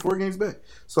 They only 4 games back.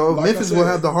 So like Memphis will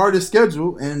have the hardest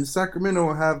schedule, and Sacramento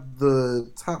will have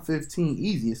the top 15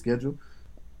 easiest schedule.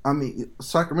 I mean,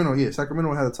 Sacramento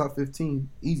will have the top 15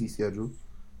 easy schedule.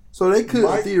 So they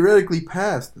could theoretically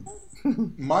pass them.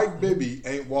 Mike Bibby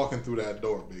ain't walking through that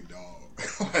door, big dog.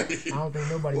 I don't think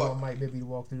nobody want Mike Bibby to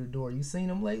walk through the door. You seen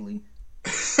him lately?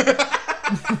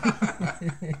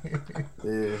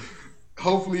 Yeah.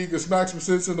 Hopefully he can smack some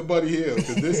sense into Buddy Hield,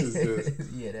 because this is just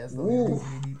that's the only reason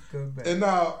he needs to come back. And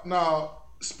now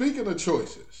speaking of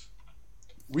choices,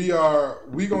 we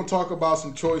gonna talk about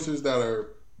some choices that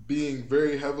are being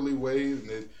very heavily weighed,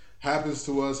 and it happens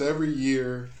to us every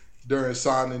year during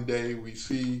signing day. We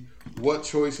see what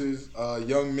choices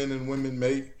young men and women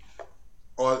make.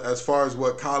 as far as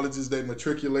what colleges they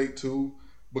matriculate to,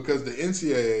 because the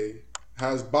NCAA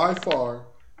has by far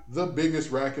the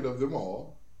biggest racket of them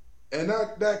all, and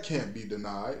that can't be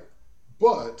denied.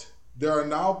 But there are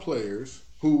now players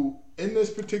who, in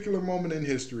this particular moment in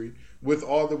history, with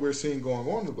all that we're seeing going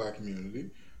on in the black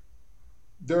community,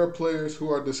 there are players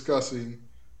who are discussing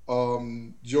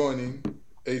joining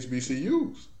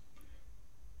HBCUs.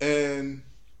 And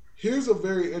here's a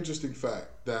very interesting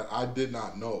fact that I did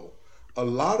not know. A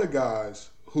lot of guys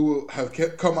who have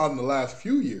come out in the last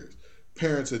few years,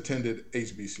 parents attended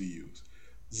HBCUs.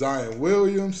 Zion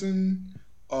Williamson,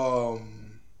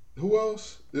 who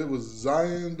else? It was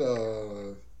Zion.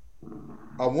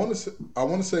 I want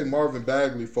to say Marvin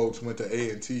Bagley folks went to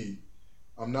A&T.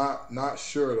 I'm not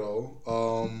sure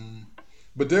though.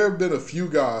 But there have been a few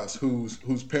guys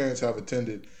whose parents have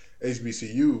attended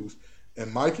HBCUs,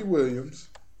 and Mikey Williams,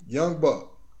 young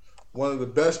buck, one of the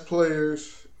best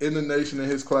players in the nation in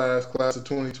his class of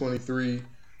 2023.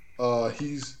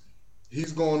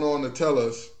 He's going on to tell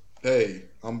us, hey,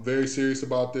 I'm very serious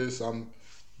about this. I'm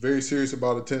very serious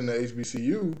about attending the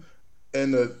HBCU.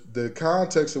 And the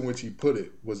context in which he put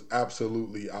it was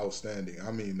absolutely outstanding.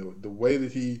 I mean, the way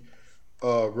that he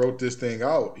wrote this thing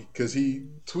out, because he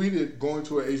tweeted going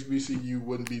to a HBCU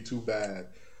wouldn't be too bad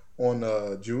on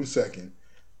June 2nd.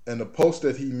 And the post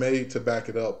that he made to back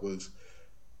it up was,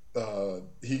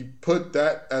 he put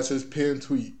that as his pinned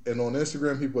tweet. And on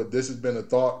Instagram, he put, this has been a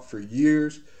thought for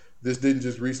years. This didn't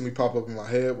just recently pop up in my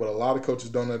head. What a lot of coaches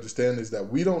don't understand is that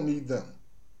we don't need them.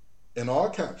 In all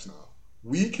caps now.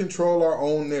 We control our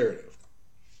own narrative.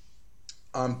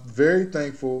 I'm very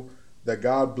thankful that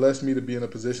God blessed me to be in a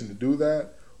position to do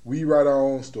that. We write our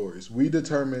own stories. We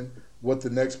determine what the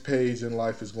next page in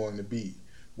life is going to be.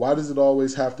 Why does it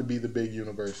always have to be the big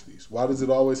universities? Why does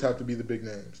it always have to be the big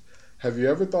names? Have you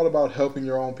ever thought about helping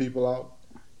your own people out?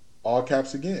 All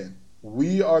caps again.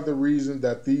 We are the reason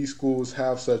that these schools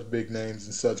have such big names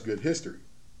and such good history.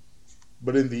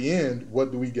 But in the end,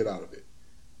 what do we get out of it?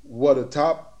 What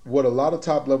a lot of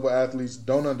top level athletes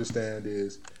don't understand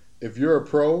is, if you're a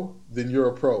pro, then you're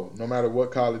a pro, no matter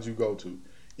what college you go to.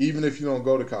 Even if you don't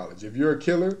go to college. If you're a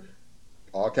killer,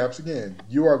 all caps again,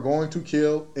 you are going to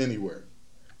kill anywhere.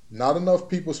 Not enough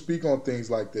people speak on things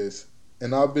like this,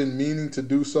 and I've been meaning to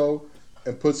do so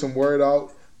and put some word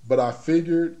out, but I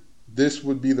figured this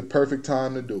would be the perfect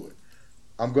time to do it.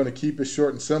 I'm going to keep it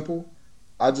short and simple.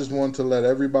 I just want to let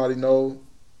everybody know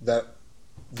that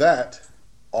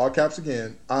all caps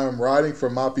again, I am riding for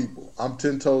my people. I'm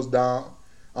 10 toes down.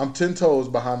 I'm 10 toes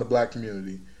behind the black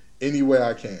community any way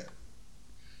I can.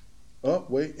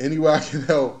 Any way I can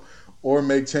help or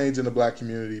make change in the black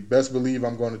community, best believe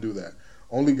I'm going to do that.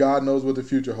 Only God knows what the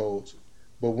future holds.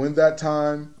 But when that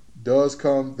time does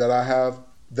come that I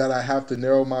have to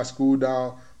narrow my school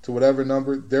down to whatever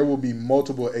number, there will be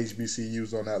multiple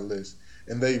HBCUs on that list.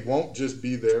 And they won't just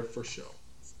be there for show.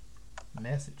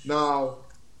 Message. Now,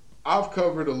 I've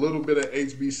covered a little bit of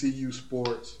HBCU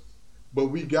sports, but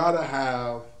we gotta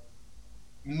have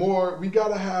more. We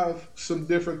gotta have some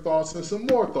different thoughts and some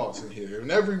more thoughts in here.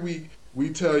 And every week we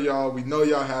tell y'all, we know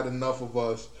y'all had enough of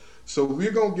us, so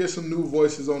we're gonna get some new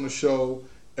voices on the show,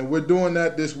 and we're doing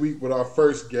that this week with our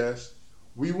first guest.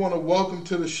 We want to welcome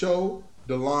to the show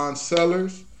Delon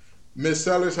Sellers. Miss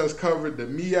Sellers has covered the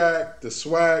MEAC, the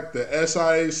SWAC, the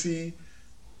SIAC,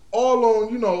 all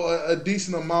on, a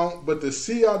decent amount, but the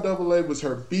CIAA was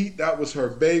her beat. That was her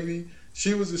baby.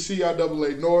 She was the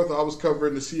CIAA North. I was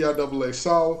covering the CIAA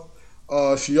South.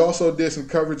 She also did some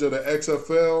coverage of the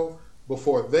XFL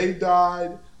before they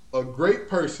died. A great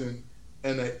person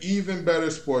and an even better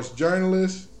sports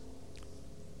journalist.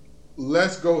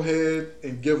 Let's go ahead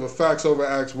and give a Facts Over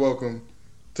Acts welcome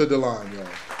to Delon, y'all.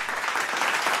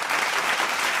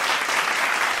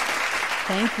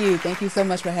 Thank you. Thank you so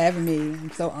much for having me.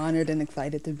 I'm so honored and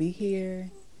excited to be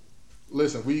here.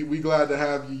 Listen, we glad to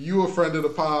have you. You a friend of the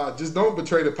pod. Just don't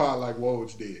betray the pod like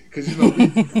Woj did. Because,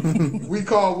 we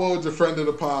call Woj a friend of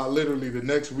the pod literally the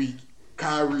next week,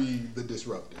 Kyrie the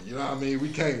disruptor. You know what I mean? We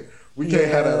can't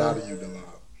have that out of you, Delon.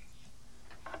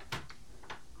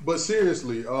 But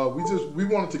seriously, we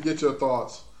wanted to get your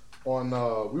thoughts on,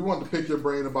 we wanted to pick your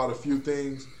brain about a few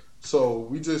things. So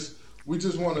we just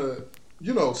want to,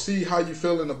 see how you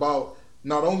feeling about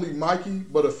not only Mikey,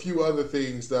 but a few other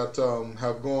things that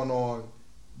have gone on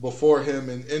before him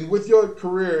and with your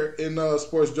career in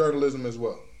sports journalism as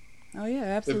well. Oh, yeah,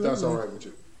 absolutely. If that's all right with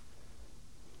you.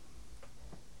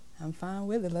 I'm fine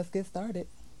with it. Let's get started.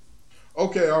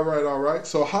 Okay, all right.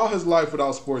 So how has life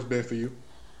without sports been for you?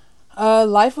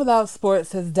 Life without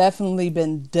sports has definitely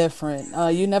been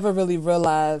different. You never really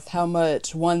realize how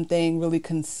much one thing really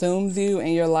consumes you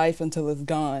in your life until it's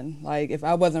gone. Like, if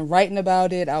I wasn't writing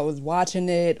about it, I was watching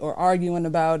it or arguing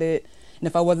about it. And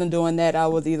if I wasn't doing that, I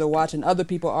was either watching other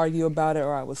people argue about it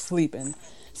or I was sleeping.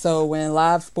 So when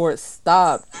live sports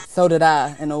stopped, so did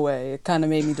I, in a way. It kind of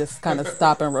made me just kind of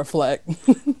stop and reflect.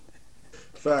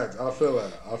 Facts. I feel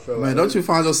that. Man, don't you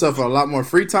find yourself a lot more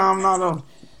free time now, though?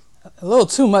 A little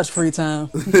too much free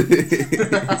time.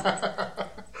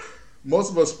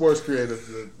 Most of us sports creators,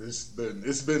 it's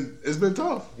been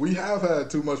tough. We have had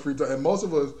too much free time, and most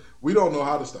of us, we don't know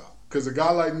how to stop. Because a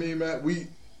guy like me, Matt,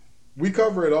 we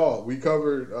cover it all. We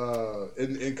covered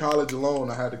in college alone.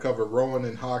 I had to cover rowing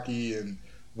and hockey and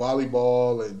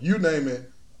volleyball and you name it.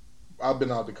 I've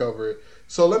been out to cover it.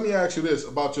 So let me ask you this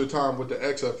about your time with the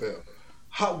XFL.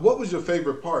 What was your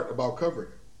favorite part about covering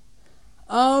it?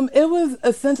 It was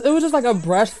just like a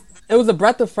breath. It was a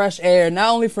breath of fresh air, not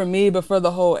only for me but for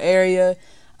the whole area.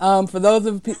 For those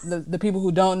of the people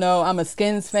who don't know, I'm a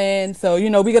Skins fan, so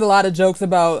we get a lot of jokes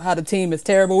about how the team is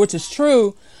terrible, which is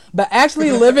true. But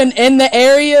actually living in the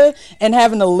area and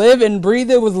having to live and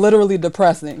breathe it was literally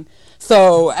depressing.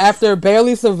 So after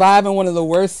barely surviving one of the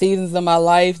worst seasons of my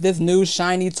life, this new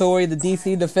shiny toy, the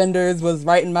DC Defenders, was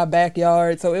right in my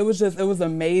backyard. So it was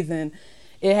amazing.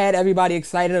 It had everybody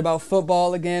excited about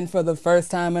football again for the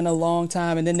first time in a long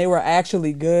time, and then they were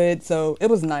actually good, so it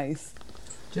was nice.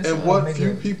 And what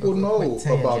few people know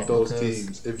about those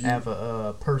teams? If you have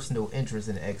a personal interest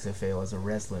in the XFL as a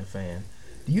wrestling fan,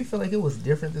 do you feel like it was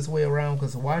different this way around?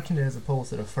 Because watching it as opposed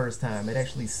to the first time, it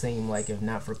actually seemed like if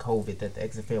not for COVID, that the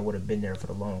XFL would have been there for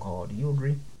the long haul. Do you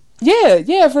agree?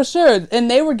 Yeah, for sure.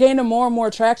 And they were gaining more and more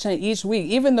traction each week.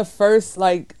 Even the first,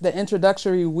 the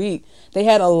introductory week, they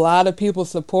had a lot of people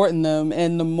supporting them.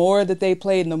 And the more that they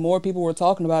played and the more people were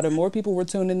talking about it, more people were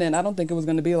tuning in. I don't think it was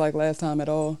going to be like last time at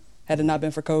all, had it not been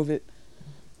for COVID.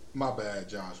 My bad,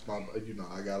 Josh.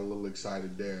 I got a little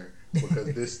excited there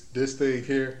because this thing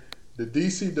here, the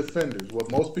DC Defenders, what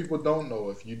most people don't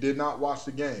know, if you did not watch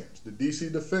the games, the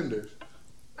DC Defenders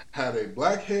had a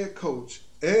black head coach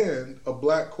and a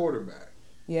black quarterback.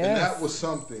 Yes. And that was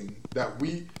something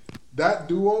that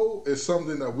duo is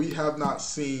something that we have not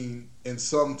seen in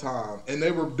some time. And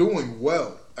they were doing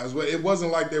well as well. It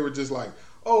wasn't like they were just like,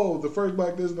 oh, the first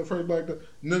black this and the first black that.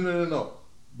 No.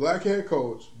 Black head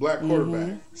coach, black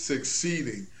quarterback,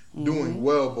 succeeding, doing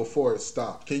well before it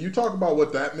stopped. Can you talk about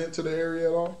what that meant to the area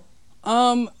at all?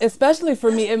 Especially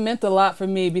for me, it meant a lot for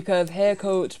me because head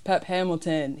coach Pep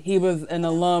Hamilton, he was an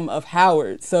alum of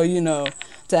Howard. So,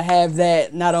 to have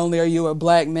that, not only are you a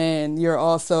black man, you're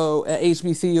also an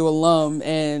HBCU alum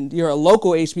and you're a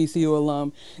local HBCU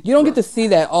alum. You don't get to see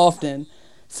that often.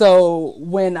 So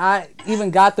when I even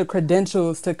got the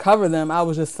credentials to cover them, I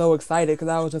was just so excited because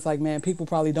I was just like, man, people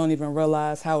probably don't even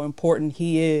realize how important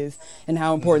he is and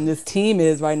how important this team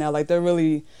is right now. Like, they're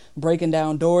really breaking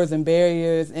down doors and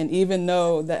barriers. And even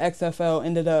though the XFL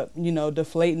ended up,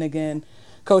 deflating again,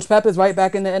 Coach Pep is right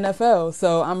back in the NFL.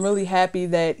 So I'm really happy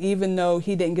that even though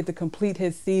he didn't get to complete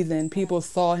his season, people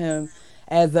saw him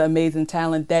as the amazing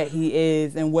talent that he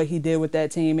is and what he did with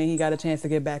that team. And he got a chance to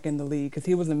get back in the league because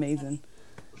he was amazing.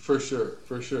 For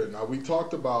sure. Now, we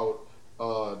talked about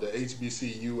the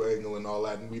HBCU angle and all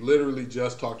that, and we literally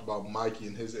just talked about Mikey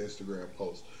and his Instagram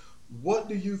post. What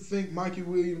do you think Mikey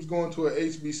Williams going to an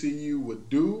HBCU would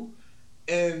do?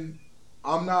 And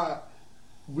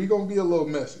we're going to be a little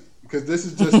messy because this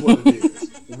is just what it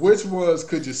is. Which ones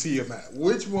could you see him at?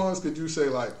 Which ones could you say,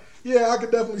 like, yeah, I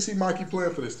could definitely see Mikey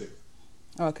playing for this team?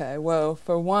 Okay, well,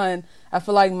 for one, I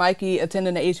feel like Mikey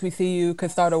attending the HBCU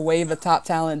could start a wave of top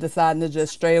talent deciding to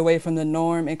just stray away from the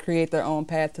norm and create their own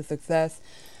path to success.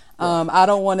 I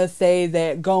don't want to say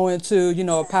that going to,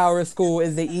 a power school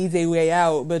is the easy way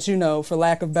out, but, for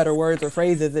lack of better words or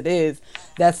phrases, it is.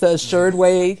 That's the assured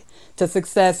way to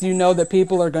success. You know that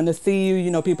people are going to see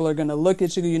you, people are going to look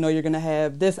at you, you're going to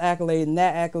have this accolade and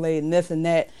that accolade and this and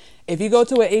that. If you go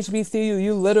to an HBCU,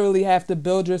 you literally have to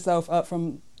build yourself up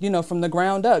from the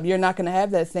ground up. You're not going to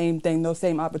have that same thing, those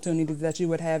same opportunities that you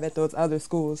would have at those other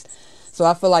schools. So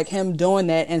I feel like him doing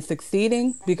that and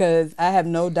succeeding, because I have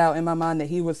no doubt in my mind that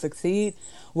he would succeed,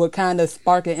 would kind of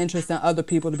spark an interest in other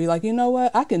people to be like, you know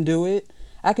what, I can do it.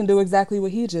 I can do exactly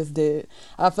what he just did.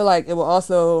 I feel like it will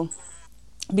also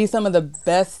be some of the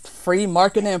best free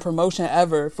marketing and promotion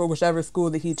ever for whichever school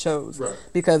that he chose. Right.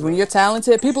 Because when you're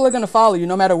talented, people are going to follow you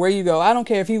no matter where you go. I don't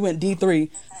care if he went D3.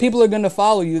 People are going to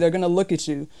follow you. They're going to look at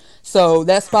you. So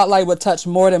that spotlight would touch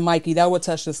more than Mikey. That would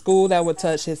touch the school. That would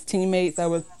touch his teammates. That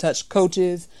would touch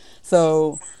coaches.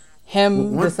 So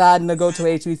him One deciding to go to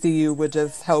HBCU would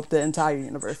just help the entire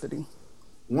university.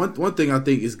 one thing I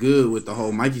think is good with the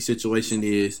whole Mikey situation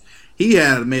is he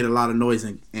had made a lot of noise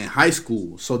in high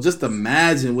school. So just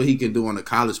imagine what he can do on a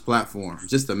college platform.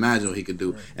 Just imagine what he could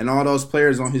do. And all those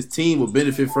players on his team will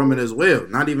benefit from it as well.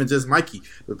 Not even just Mikey.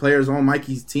 The players on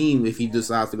Mikey's team, if he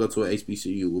decides to go to an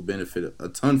HBCU, will benefit a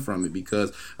ton from it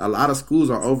because a lot of schools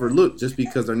are overlooked just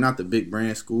because they're not the big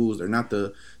brand schools. They're not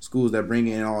the schools that bring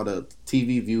in all the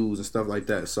TV views and stuff like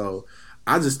that. So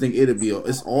I just think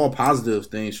it's all positive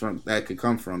things from that could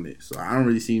come from it. So I don't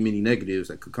really see many negatives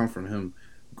that could come from him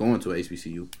going to a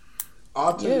HBCU.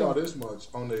 I'll tell y'all this much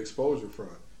on the exposure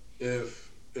front.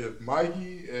 If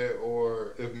Mikey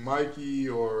or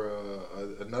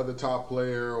another top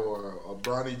player or a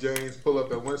Bronny James pull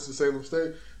up at Winston-Salem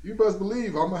State, you best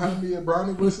believe I'm gonna have me a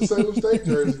Bronny Winston-Salem State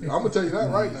jersey. I'm gonna tell you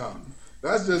that right now.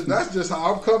 That's just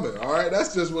how I'm coming. All right,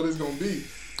 that's just what it's gonna be.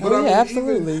 But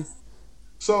Absolutely.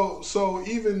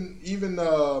 Even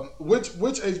which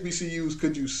HBCUs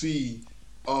could you see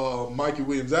Mikey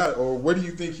Williams at, or where do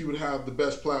you think he would have the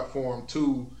best platform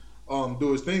to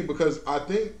do his thing? Because I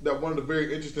think that one of the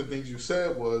very interesting things you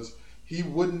said was he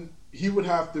would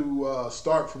have to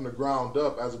start from the ground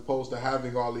up as opposed to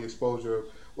having all the exposure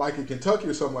like in Kentucky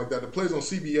or something like that. That plays on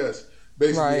CBS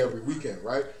basically every weekend,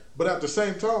 right? But at the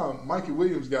same time, Mikey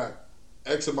Williams got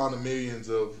X amount of millions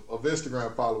of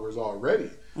Instagram followers already.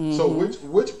 Mm-hmm. So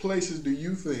which places do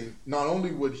you think not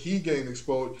only would he gain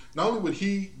exposure, not only would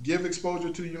he give exposure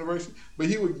to the university, but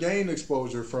he would gain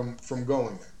exposure from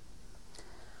going there?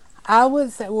 I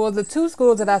would say, well, the two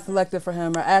schools that I selected for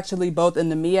him are actually both in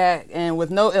the MEAC, and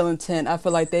with no ill intent, I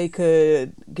feel like they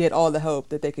could get all the help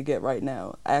that they could get right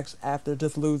now after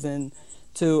just losing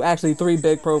to actually 3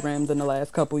 big programs in the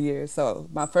last couple years. So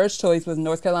my first choice was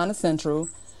North Carolina Central.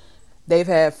 They've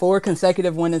had 4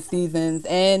 consecutive winning seasons,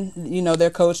 and, they're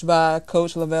coached by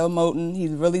Coach Lavelle Moton. He's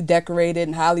really decorated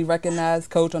and highly recognized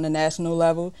coach on the national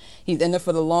level. He's in it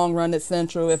for the long run at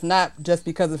Central, if not just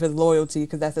because of his loyalty,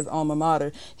 because that's his alma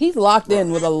mater. He's locked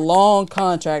in with a long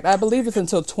contract. I believe it's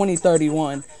until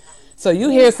 2031. So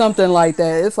you hear something like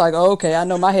that, it's like, oh, okay, I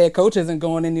know my head coach isn't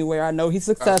going anywhere. I know he's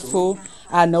successful.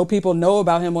 Absolutely. I know people know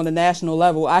about him on the national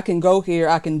level. I can go here,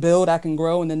 I can build, I can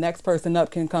grow, and the next person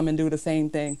up can come and do the same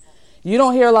thing. You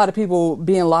don't hear a lot of people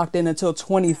being locked in until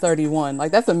 2031.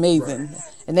 Like, that's amazing. Right.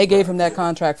 And they gave him that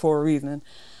contract for a reason.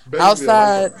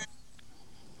 Outside,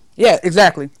 yeah,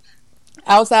 exactly.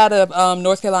 Outside of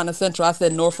North Carolina Central, I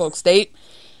said Norfolk State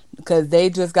because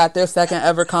they just got their second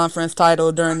ever conference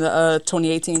title during the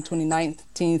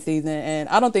 2018-2019 season. And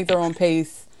I don't think they're on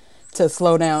pace to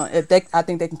slow down. I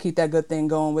think they can keep that good thing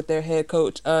going with their head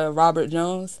coach, Robert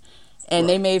Jones. And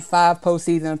they made 5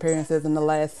 postseason appearances in the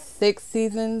last 6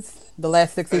 seasons. The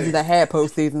last 6 seasons that had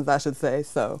postseasons, I should say.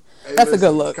 So that's a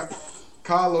good look.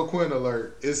 Kyle O'Quinn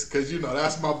alert. It's because,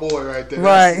 that's my boy right there.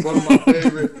 Right. That's one of my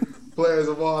favorite players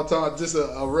of all time. Just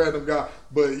a random guy.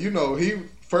 But, he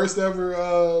first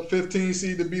ever 15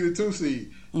 seed to be the 2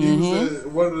 seed. He was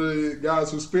one of the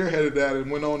guys who spearheaded that and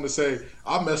went on to say,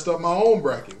 I messed up my own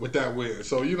bracket with that win.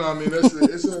 So,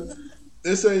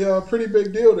 it's a pretty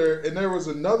big deal there. And there was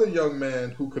another young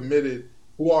man who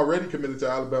already committed to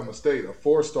Alabama State, a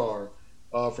 4-star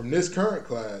from this current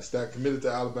class that committed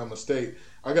to Alabama State.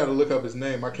 I got to look up his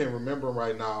name. I can't remember him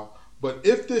right now. But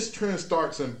if this trend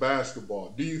starts in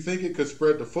basketball, do you think it could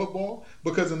spread to football?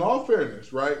 Because in all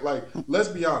fairness, right, like, let's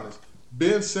be honest,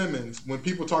 Ben Simmons, when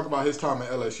people talk about his time at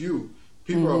LSU,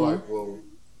 people are like, well,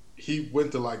 he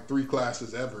went to like 3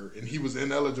 classes ever, and he was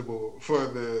ineligible for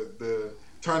the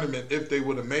tournament if they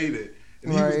would have made it.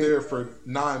 And he was there for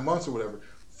 9 months or whatever.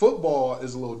 Football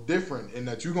is a little different in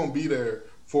that you're going to be there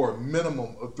for a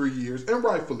minimum of 3 years, and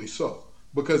rightfully so,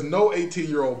 because no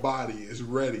 18-year-old body is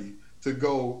ready to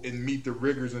go and meet the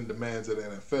rigors and demands of the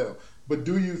NFL. But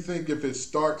do you think if it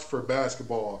starts for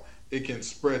basketball, it can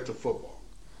spread to football?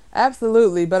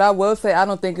 Absolutely, but I will say I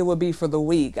don't think it would be for the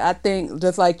week. I think,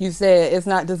 just like you said, it's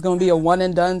not just going to be a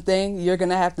one-and-done thing. You're going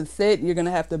to have to sit, you're going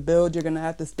to have to build, you're going to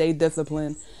have to stay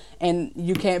disciplined, and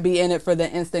you can't be in it for the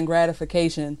instant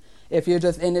gratification. If you're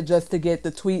just in it just to get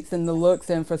the tweets and the looks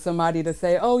and for somebody to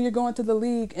say, oh, you're going to the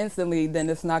league instantly, then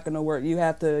it's not going to work. You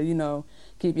have to,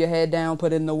 keep your head down,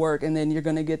 put in the work, and then you're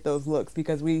going to get those looks,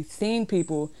 because we've seen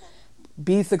people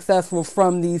be successful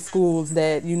from these schools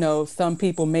that, some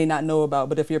people may not know about.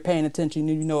 But if you're paying attention,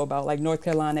 you know about, like North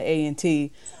Carolina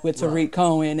A&T with Tariq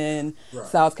Cohen and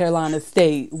South Carolina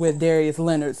State with Darius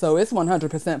Leonard. So it's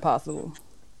 100% possible.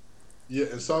 Yeah,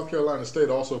 and South Carolina State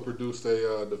also produced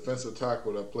a defensive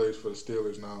tackle that plays for the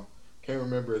Steelers now. Can't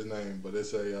remember his name, but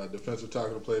it's a defensive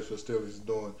tackle that plays for the Steelers. He's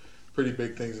doing pretty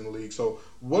big things in the league. So,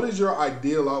 what is your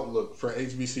ideal outlook for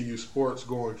HBCU sports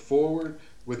going forward?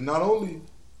 With not only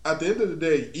at the end of the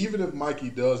day, even if Mikey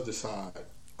does decide,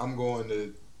 I'm going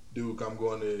to Duke, I'm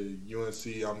going to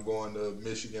UNC, I'm going to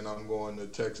Michigan, I'm going to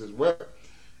Texas, wherever.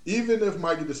 Even if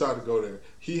Mikey decided to go there,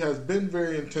 he has been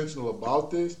very intentional about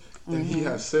this, and he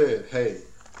has said, "Hey,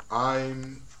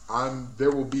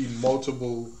 there will be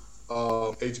multiple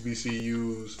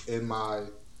HBCUs in my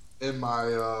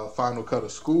final cut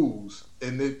of schools,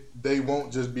 and they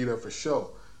won't just be there for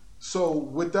show." So,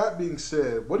 with that being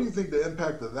said, what do you think the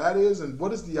impact of that is, and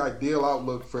what is the ideal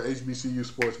outlook for HBCU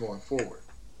sports going forward?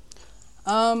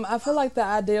 I feel like the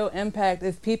ideal impact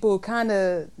is people kind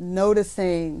of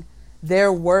noticing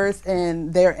their worth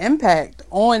and their impact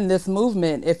on this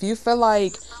movement. If you feel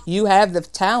like you have the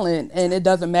talent and it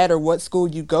doesn't matter what school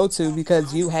you go to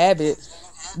because you have it,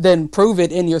 then prove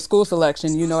it in your school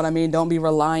selection. You know what I mean? Don't be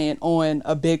reliant on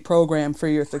a big program for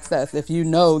your success. If you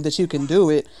know that you can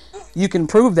do it, you can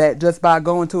prove that just by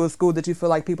going to a school that you feel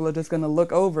like people are just going to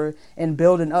look over and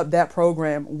building up that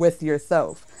program with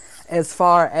yourself. As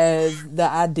far as the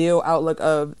ideal outlook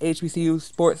of HBCU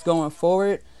sports going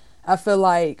forward, I feel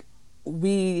like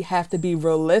we have to be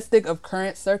realistic of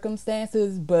current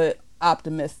circumstances, but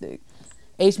optimistic.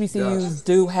 HBCUs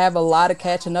do have a lot of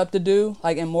catching up to do,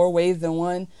 like in more ways than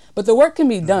one, but the work can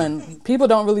be done. People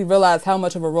don't really realize how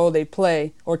much of a role they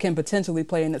play or can potentially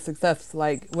play in its success,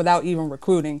 like without even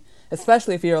recruiting,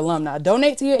 especially if you're alumni.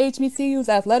 Donate to your HBCU's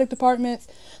athletic departments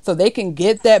so they can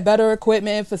get that better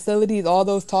equipment and facilities, all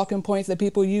those talking points that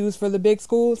people use for the big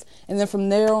schools, and then from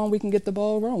there on we can get the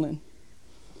ball rolling.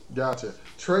 Gotcha.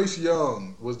 Trace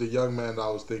Young was the young man that I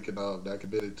was thinking of that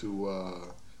committed to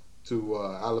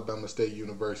Alabama State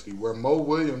University, where Mo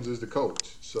Williams is the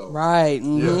coach. So right.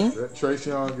 Yeah, Trace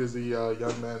Young is the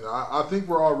young man. I think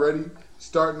we're already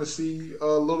starting to see a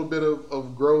little bit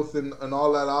of growth and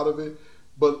all that out of it.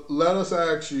 But let us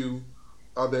ask you,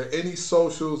 are there any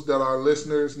socials that our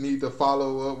listeners need to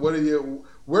follow?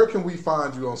 Where can we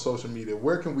find you on social media?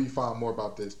 Where can we find more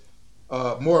about this?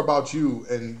 More about you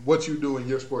and what you do in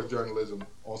your sports journalism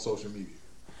on social media?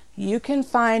 You can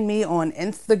find me on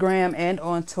Instagram and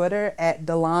on Twitter at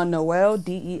Delon Noelle,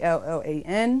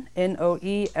 DELLAN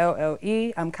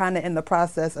NOELLE. I'm kind of in the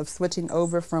process of switching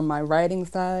over from my writing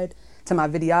side to my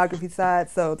videography side,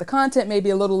 so the content may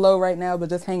be a little low right now, but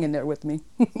just hang in there with me.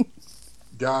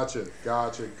 Gotcha.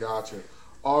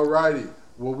 All righty.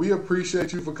 Well, we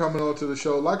appreciate you for coming on to the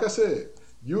show. Like I said,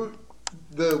 you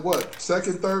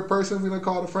second, third person we're gonna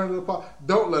call the friend of the pod.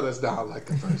 Don't let us down like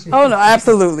the first one. Oh no,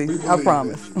 absolutely. I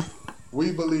promise.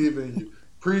 We believe in you.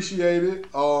 Appreciate it.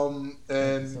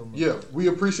 And yeah, we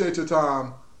appreciate your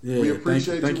time. Yeah, we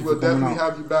appreciate thank you. you We'll for coming definitely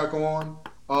on. have you back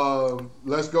on.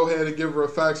 Let's go ahead and give her a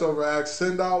Facts Over Acts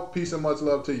send out. Peace and much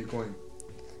love to you, Queen.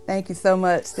 Thank you so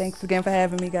much. Thanks again for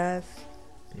having me, guys.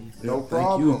 No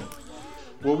problem.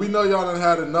 Well, we know y'all done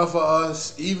had enough of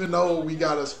us, even though we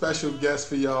got a special guest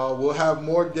for y'all. We'll have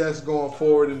more guests going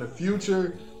forward in the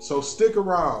future, so stick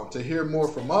around to hear more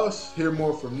from us, hear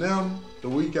more from them the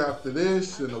week after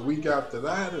this, and the week after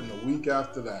that, and the week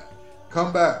after that.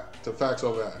 Come back to Facts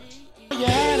Over Acts. You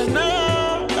had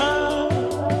enough.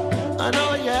 I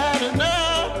know